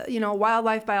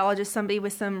wildlife biologist, somebody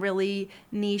with some really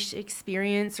niche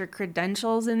experience or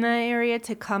credentials in that area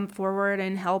to come forward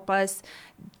and help us,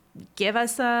 give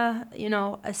us a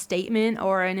statement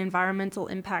or an environmental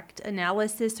impact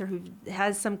analysis, or who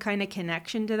has some kind of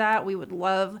connection to that. We would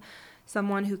love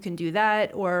someone who can do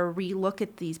that, or relook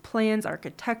at these plans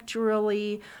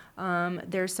architecturally.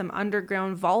 There's some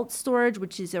underground vault storage,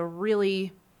 which is a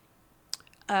really,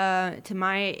 to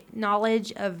my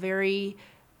knowledge, a very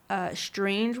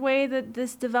strange way that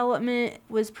this development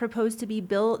was proposed to be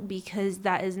built, because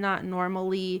that is not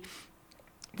normally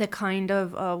the kind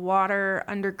of water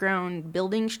underground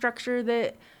building structure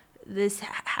that this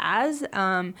has.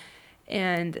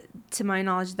 And to my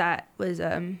knowledge, that was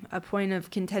a point of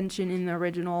contention in the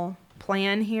original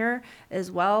plan here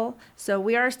as well. So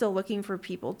we are still looking for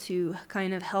people to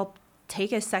kind of help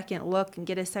take a second look and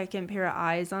get a second pair of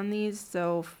eyes on these.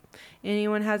 So if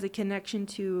anyone has a connection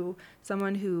to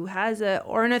someone who has a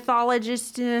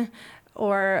ornithologist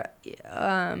or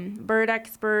bird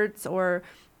experts or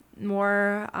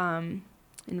more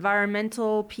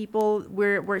environmental people,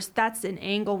 we're that's an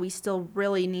angle we still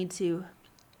really need to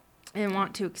and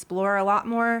want to explore a lot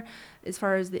more, as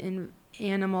far as the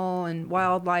animal and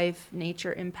wildlife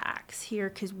nature impacts here,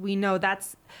 because we know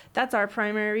that's our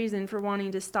primary reason for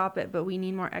wanting to stop it, but we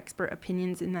need more expert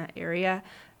opinions in that area.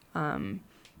 Well,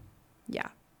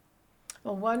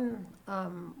 one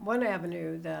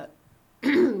avenue that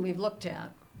we've looked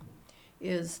at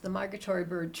is the Migratory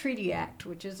Bird Treaty Act,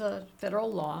 which is a federal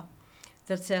law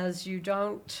that says you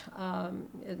don't,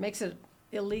 it makes it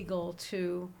illegal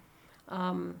to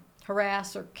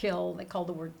harass or kill, they call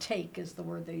the word take is the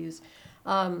word they use,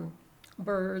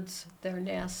 birds, their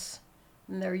nests,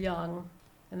 and their young,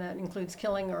 and that includes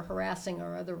killing or harassing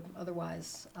or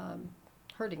otherwise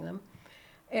hurting them.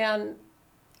 And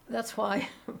that's why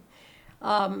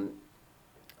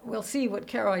we'll see what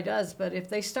Caroi does, but if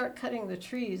they start cutting the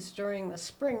trees during the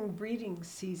spring breeding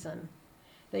season,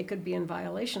 they could be in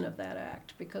violation of that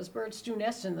act, because birds do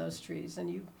nest in those trees,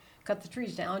 and you cut the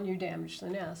trees down, you damage the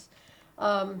nest.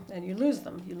 And you lose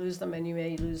them, and you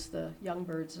may lose the young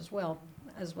birds as well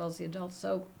as the adults.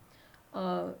 So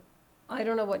I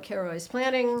don't know what K-Roy is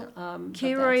planning.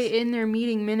 K-Roy in their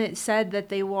meeting minutes said that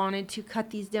they wanted to cut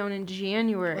these down in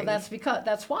January. Well,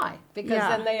 that's why. Because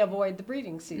Yeah. then they avoid the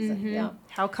breeding season. Yeah.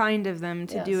 How kind of them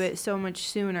to do Yes. it so much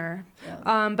sooner.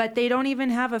 Yeah. But they don't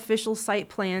even have official site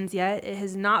plans yet. It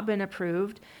has not been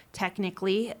approved,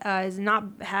 technically. Has not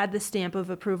had the stamp of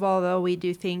approval, although we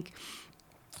do think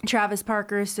Travis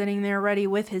Parker is sitting there ready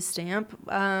with his stamp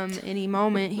any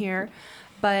moment here.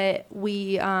 But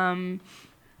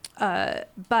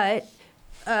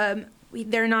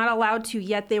they're not allowed to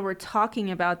yet. They were talking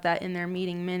about that in their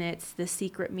meeting minutes, the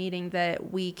secret meeting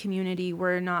that we community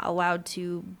were not allowed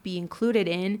to be included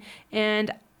in.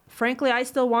 And frankly, I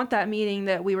still want that meeting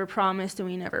that we were promised and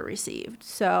we never received.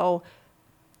 So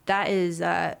that is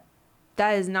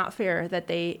not fair that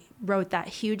they wrote that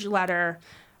huge letter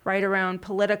right around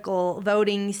political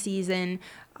voting season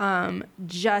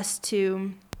just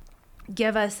to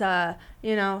give us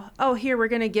here, we're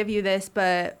going to give you this,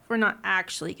 but we're not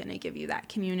actually going to give you that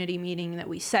community meeting that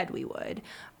we said we would.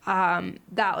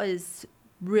 That was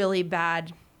really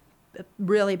bad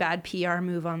PR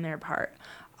move on their part.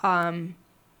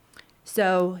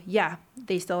 So yeah,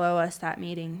 they still owe us that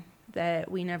meeting that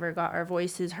we never got our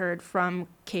voices heard from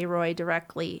K-Roy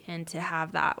directly, and to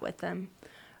have that with them.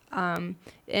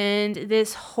 And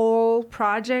this whole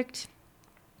project,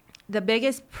 the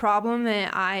biggest problem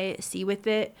that I see with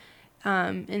it,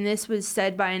 and this was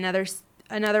said by another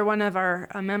one of our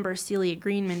members, Celia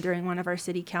Greenman, during one of our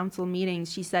city council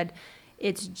meetings. She said,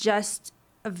 it's just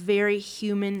a very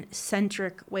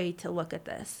human-centric way to look at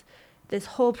this. This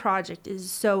whole project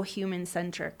is so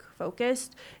human-centric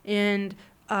focused, and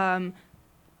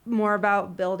more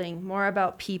about building, more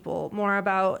about people, more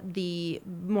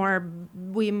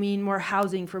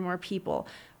housing for more people.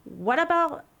 What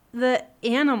about the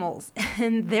animals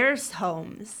and their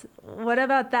homes? What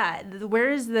about that?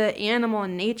 Where's the animal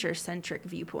and nature centric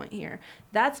viewpoint here?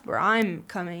 That's where I'm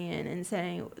coming in and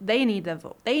saying they need the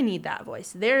vote. They need that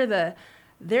voice. They're the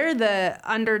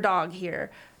underdog here,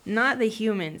 not the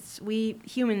humans. We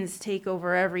humans take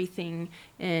over everything,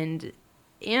 and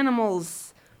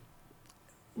animals,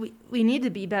 we need to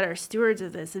be better stewards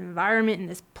of this environment and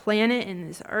this planet and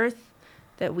this earth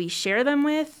that we share them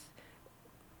with.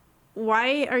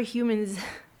 Why are humans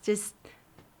just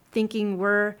thinking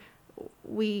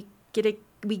we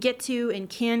get to and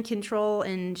can control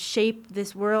and shape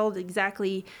this world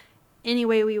exactly any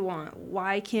way we want?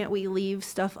 Why can't we leave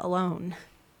stuff alone?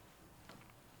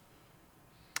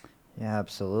 Yeah,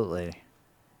 absolutely.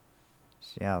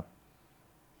 Yeah.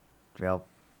 Well,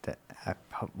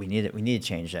 we need it. We need to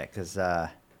change that because, I'm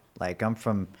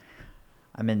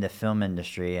in the film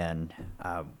industry, and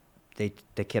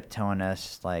they kept telling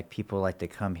us, like, people like to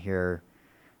come here,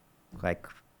 like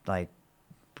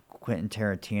Quentin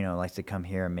Tarantino likes to come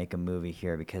here and make a movie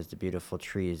here because the beautiful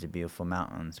trees, the beautiful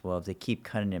mountains. Well, if they keep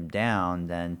cutting them down,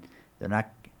 then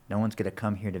no one's going to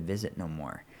come here to visit no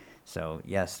more. So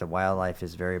yes, the wildlife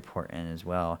is very important as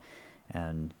well,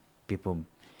 and people,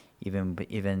 even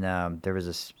there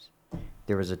was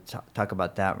a talk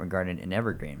about that regarding an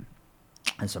evergreen,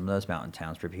 and some of those mountain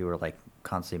towns where people are like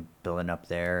constantly building up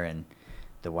there, and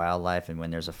the wildlife, and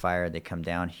when there's a fire, they come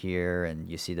down here, and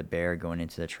you see the bear going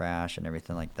into the trash and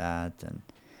everything like that, and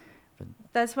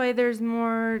that's why there's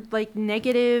more like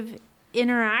negative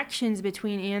interactions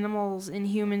between animals and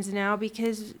humans now,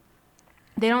 because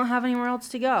they don't have anywhere else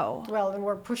to go. Well, and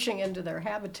we're pushing into their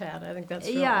habitat. I think that's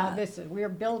real obvious. We're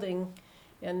building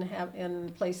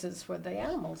in places where the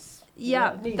animals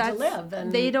need to live.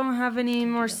 And they don't have any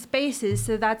more spaces,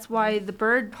 so that's why the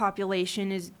bird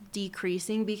population is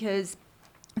decreasing, because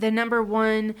the number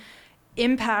one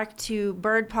impact to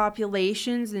bird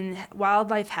populations and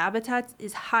wildlife habitats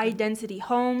is high-density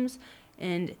homes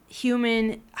and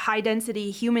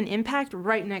high-density human impact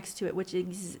right next to it, which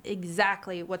is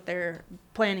exactly what they're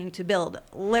planning to build,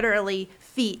 literally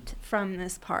feet from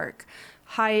this park,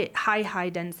 high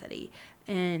density.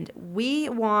 And we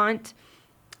want,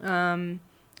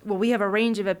 we have a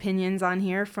range of opinions on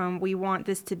here, from we want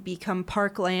this to become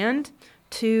parkland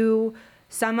to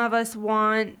some of us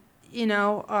want,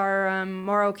 are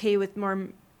more okay with more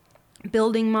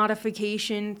building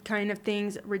modification kind of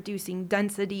things, reducing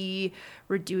density,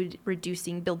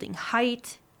 reducing building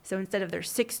height. So instead of their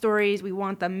 6 stories, we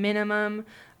want the minimum.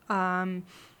 We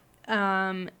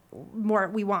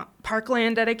want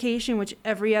parkland dedication, which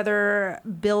every other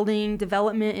building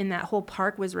development in that whole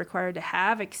park was required to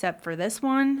have, except for this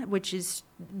one, which is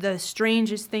the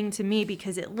strangest thing to me,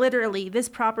 because it literally, this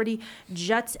property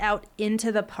juts out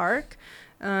into the park.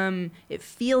 It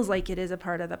feels like it is a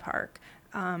part of the park,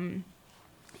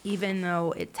 even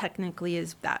though it technically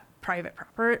is that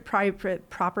private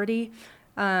property,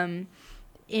 and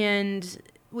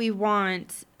we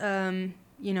want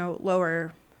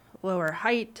lower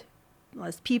height,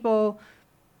 less people,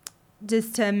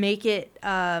 just to make it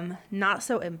not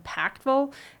so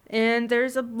impactful. And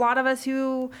there's a lot of us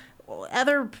who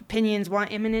other opinions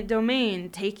want eminent domain,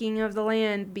 taking of the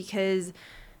land, because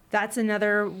that's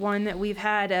another one that we've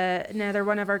had another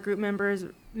one of our group members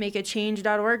make a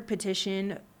change.org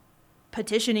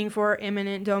petitioning for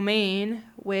eminent domain,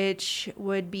 which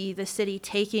would be the city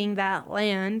taking that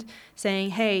land,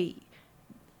 saying, hey,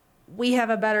 we have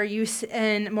a better use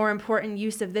and more important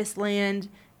use of this land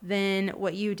than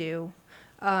what you do.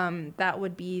 That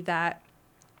would be that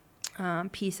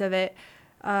piece of it.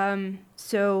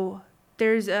 So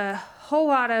there's a whole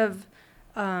lot of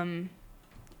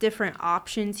different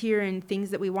options here and things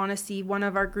that we want to see. One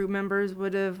of our group members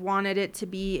would have wanted it to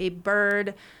be a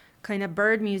bird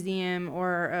museum,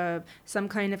 or some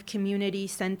kind of community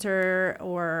center,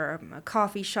 or a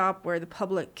coffee shop where the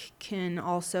public can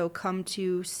also come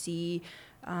to see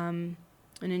and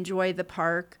enjoy the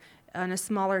park on a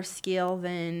smaller scale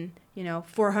than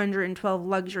 412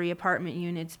 luxury apartment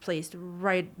units placed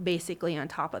right basically on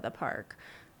top of the park.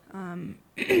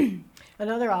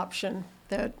 Another option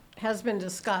that has been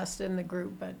discussed in the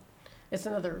group, but it's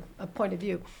another point of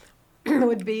view,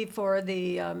 would be for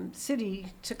the city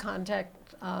to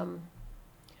contact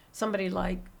somebody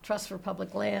like Trust for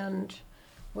Public Land,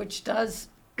 which does,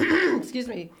 excuse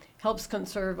me, helps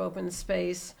conserve open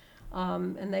space,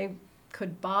 and they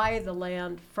could buy the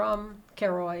land from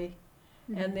Caroy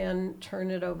and then turn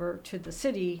it over to the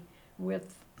city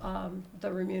with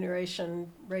the remuneration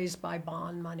raised by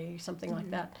bond money, something like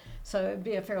that. So it'd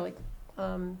be a fairly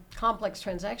complex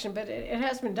transaction, but it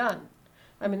has been done.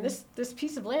 I mean, this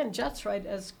piece of land juts right,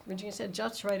 as Regina said,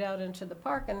 juts right out into the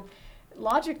park, and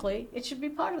logically, it should be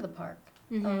part of the park.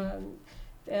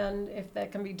 And if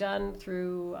that can be done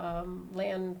through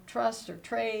land trust or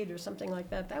trade or something like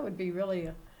that, that would be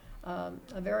really a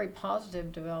very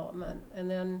positive development. And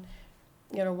then,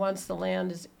 once the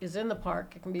land is in the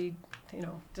park, it can be,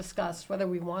 discussed whether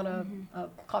we want a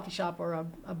coffee shop or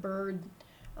a bird,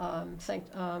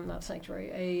 not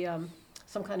sanctuary,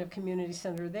 some kind of community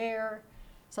center there,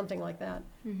 something like that.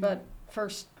 But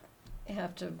first, you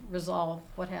have to resolve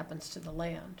what happens to the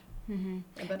land.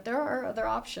 But there are other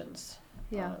options.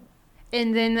 Yeah.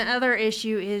 And then the other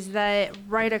issue is that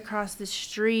right across the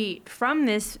street from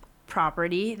this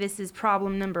property, this is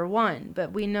problem number 1,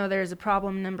 but we know there's a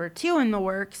problem number 2 in the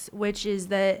works, which is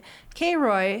that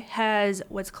Caroy has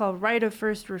what's called right of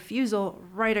first refusal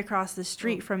right across the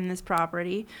street from this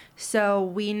property. So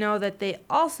we know that they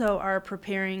also are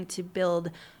preparing to build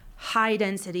high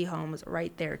density homes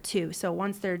right there too. So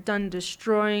once they're done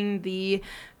destroying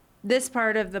this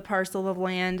part of the parcel of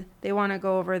land, they want to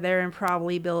go over there and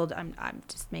probably build, I'm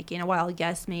just making a wild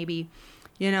guess, maybe,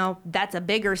 that's a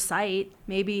bigger site,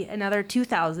 maybe another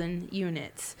 2,000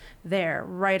 units there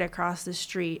right across the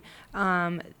street.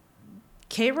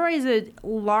 K-Roy is a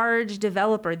large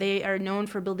developer. They are known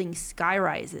for building sky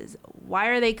rises. Why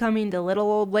are they coming to little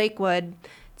old Lakewood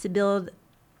to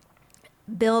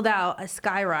build out a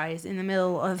sky rise in the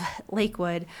middle of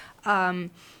Lakewood? So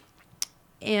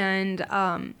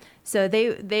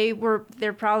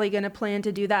they're probably going to plan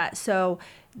to do that. So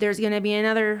there's going to be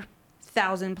another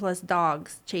 1,000+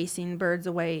 dogs chasing birds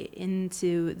away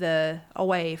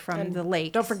from the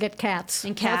lake. Don't forget cats.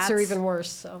 And cats are even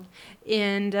worse. So,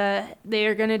 and they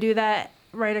are going to do that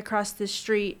right across the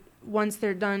street once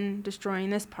they're done destroying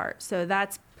this part. So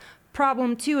that's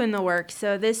problem 2 in the works.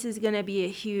 So this is going to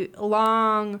be a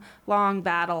long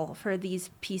battle for these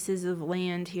pieces of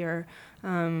land here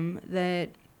that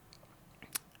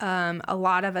a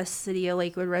lot of us City of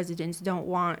Lakewood residents don't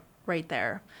want right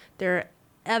there. There are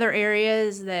other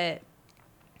areas that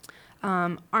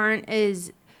aren't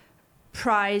as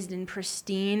prized and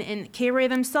pristine, and K-Ray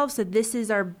themselves said this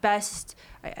is our best,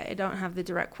 I don't have the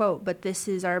direct quote, but this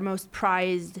is our most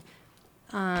prized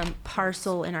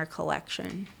parcel in our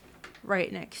collection,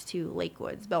 right next to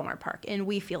Lakewood's Belmar Park, and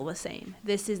we feel the same.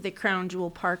 This is the crown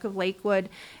jewel park of Lakewood.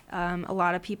 A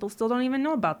lot of people still don't even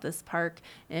know about this park,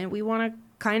 and we want to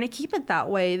kind of keep it that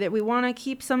way, that we want to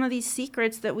keep some of these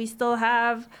secrets that we still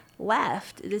have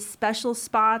left, the special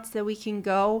spots that we can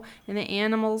go and the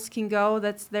animals can go,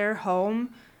 that's their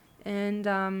home. And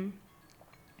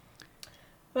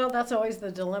well, that's always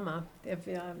the dilemma. If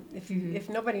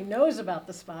nobody knows about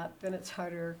the spot, then it's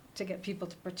harder to get people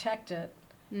to protect it.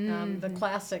 The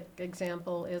classic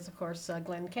example is, of course,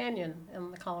 Glen Canyon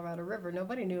and the Colorado River.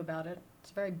 Nobody knew about it.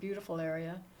 It's a very beautiful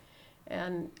area.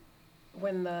 And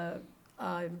when the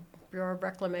Bureau of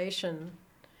Reclamation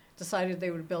decided they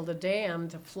would build a dam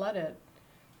to flood it,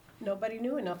 nobody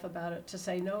knew enough about it to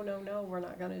say, no, we're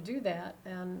not going to do that.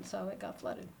 And so it got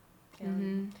flooded.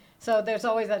 And so there's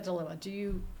always that dilemma. Do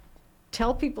you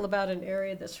tell people about an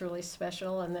area that's really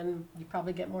special and then you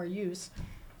probably get more use,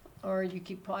 or you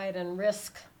keep quiet and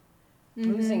risk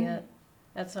losing it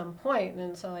at some point?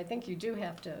 And so I think you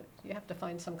have to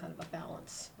find some kind of a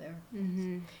balance there.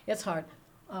 It's hard.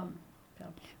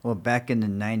 Well, back in the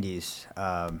 90s,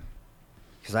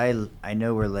 because I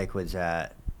know where Lakewood's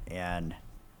at, and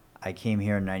I came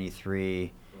here in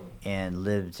 93 and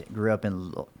grew up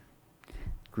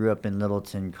in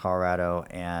Littleton, Colorado,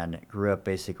 and grew up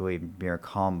basically near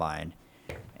Columbine,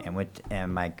 and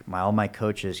all my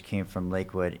coaches came from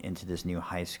Lakewood into this new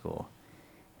high school,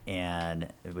 and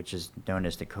which is known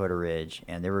as Dakota Ridge,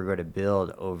 and they were going to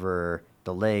build over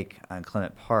the lake on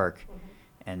Clement Park,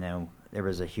 and then there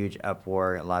was a huge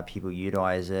uproar. A lot of people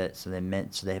utilize it, so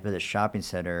they put a shopping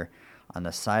center on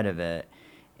the side of it,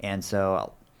 and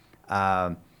so.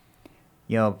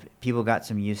 People got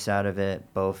some use out of it.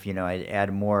 Both, I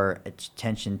add more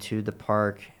attention to the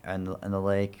park and the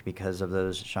lake because of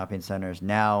those shopping centers.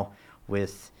 Now,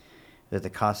 with the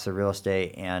cost of real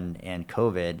estate and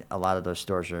COVID, a lot of those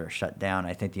stores are shut down.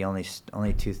 I think the only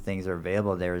two things that are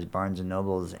available there is Barnes and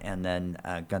Nobles and then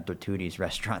Gunther Tootie's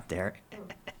restaurant there.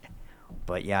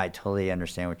 But yeah, I totally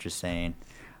understand what you're saying.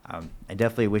 I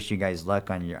definitely wish you guys luck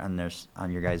on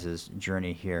your guys'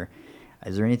 journey here.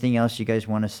 Is there anything else you guys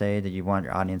want to say that you want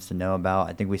your audience to know about?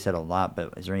 I think we said a lot,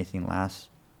 but is there anything last?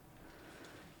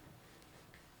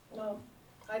 Well,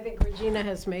 I think Regina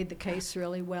has made the case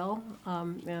really well,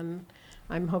 and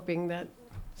I'm hoping that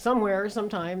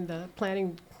sometime, the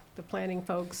planning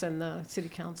folks and the city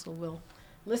council will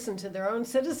listen to their own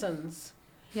citizens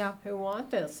who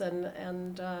want this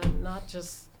and not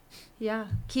just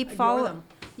keep ignore them.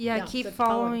 Keep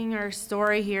following our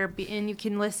story here, and you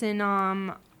can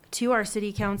listen to our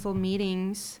city council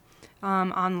meetings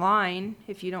online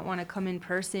if you don't want to come in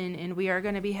person, and we are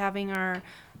going to be having our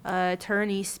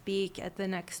attorney speak at the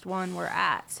next one we're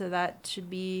at, so that should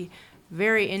be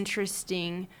very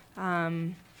interesting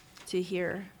to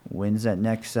hear. When's that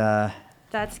next?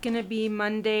 That's going to be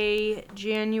Monday,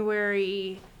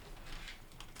 January.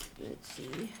 Let's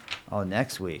see. Oh,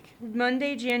 next week.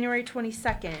 Monday, January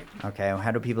 22nd. Okay. Well,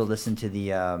 how do people listen to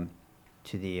the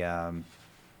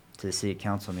city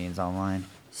council meetings online?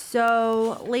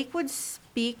 So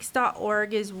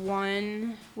lakewoodspeaks.org is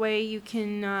one way you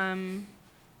can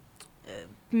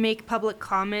make public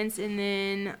comments, and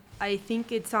then I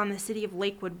think it's on the City of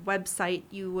Lakewood website.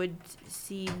 You would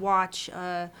watch.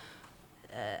 I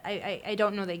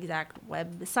don't know the exact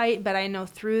website, but I know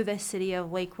through the City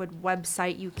of Lakewood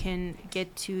website you can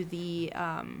get to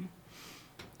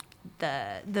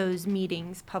those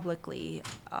meetings publicly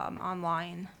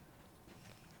online.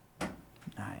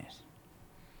 Nice.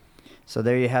 So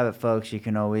there you have it, folks. You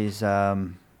can always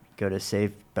go to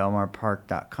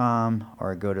safebelmarpark.com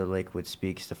or go to Lakewood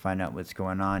Speaks to find out what's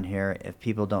going on here. If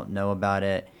people don't know about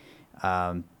it,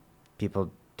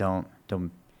 people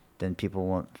then people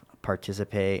won't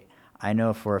participate. I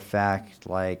know for a fact,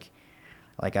 like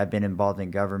I've been involved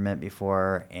in government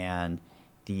before, and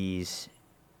these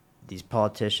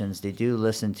politicians, they do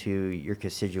listen to your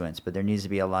constituents, but there needs to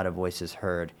be a lot of voices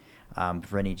heard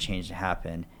for any change to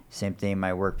happen. Same thing in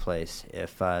my workplace.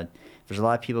 If there's a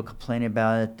lot of people complaining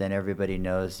about it, then everybody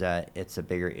knows that it's a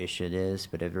bigger issue it is.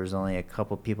 But if there's only a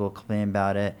couple people complaining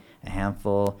about it, a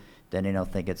handful, then they don't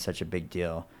think it's such a big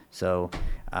deal. So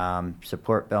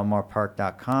support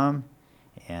belmarpark.com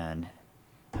and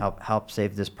help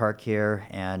save this park here.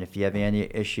 And if you have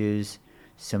any issues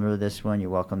similar to this one, you're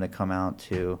welcome to come out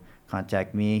to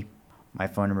contact me. My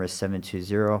phone number is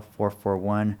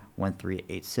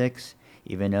 720-441-1386.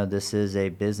 Even though this is a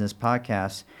business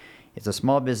podcast, it's a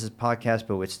small business podcast,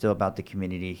 but it's still about the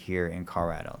community here in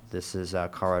Colorado. This is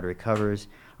Colorado Recovers.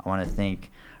 I want to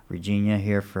thank Regina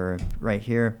here for right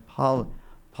here.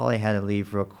 Polly had to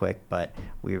leave real quick, but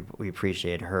we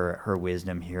appreciate her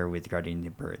wisdom here regarding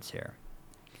the birds here.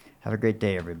 Have a great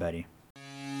day, everybody.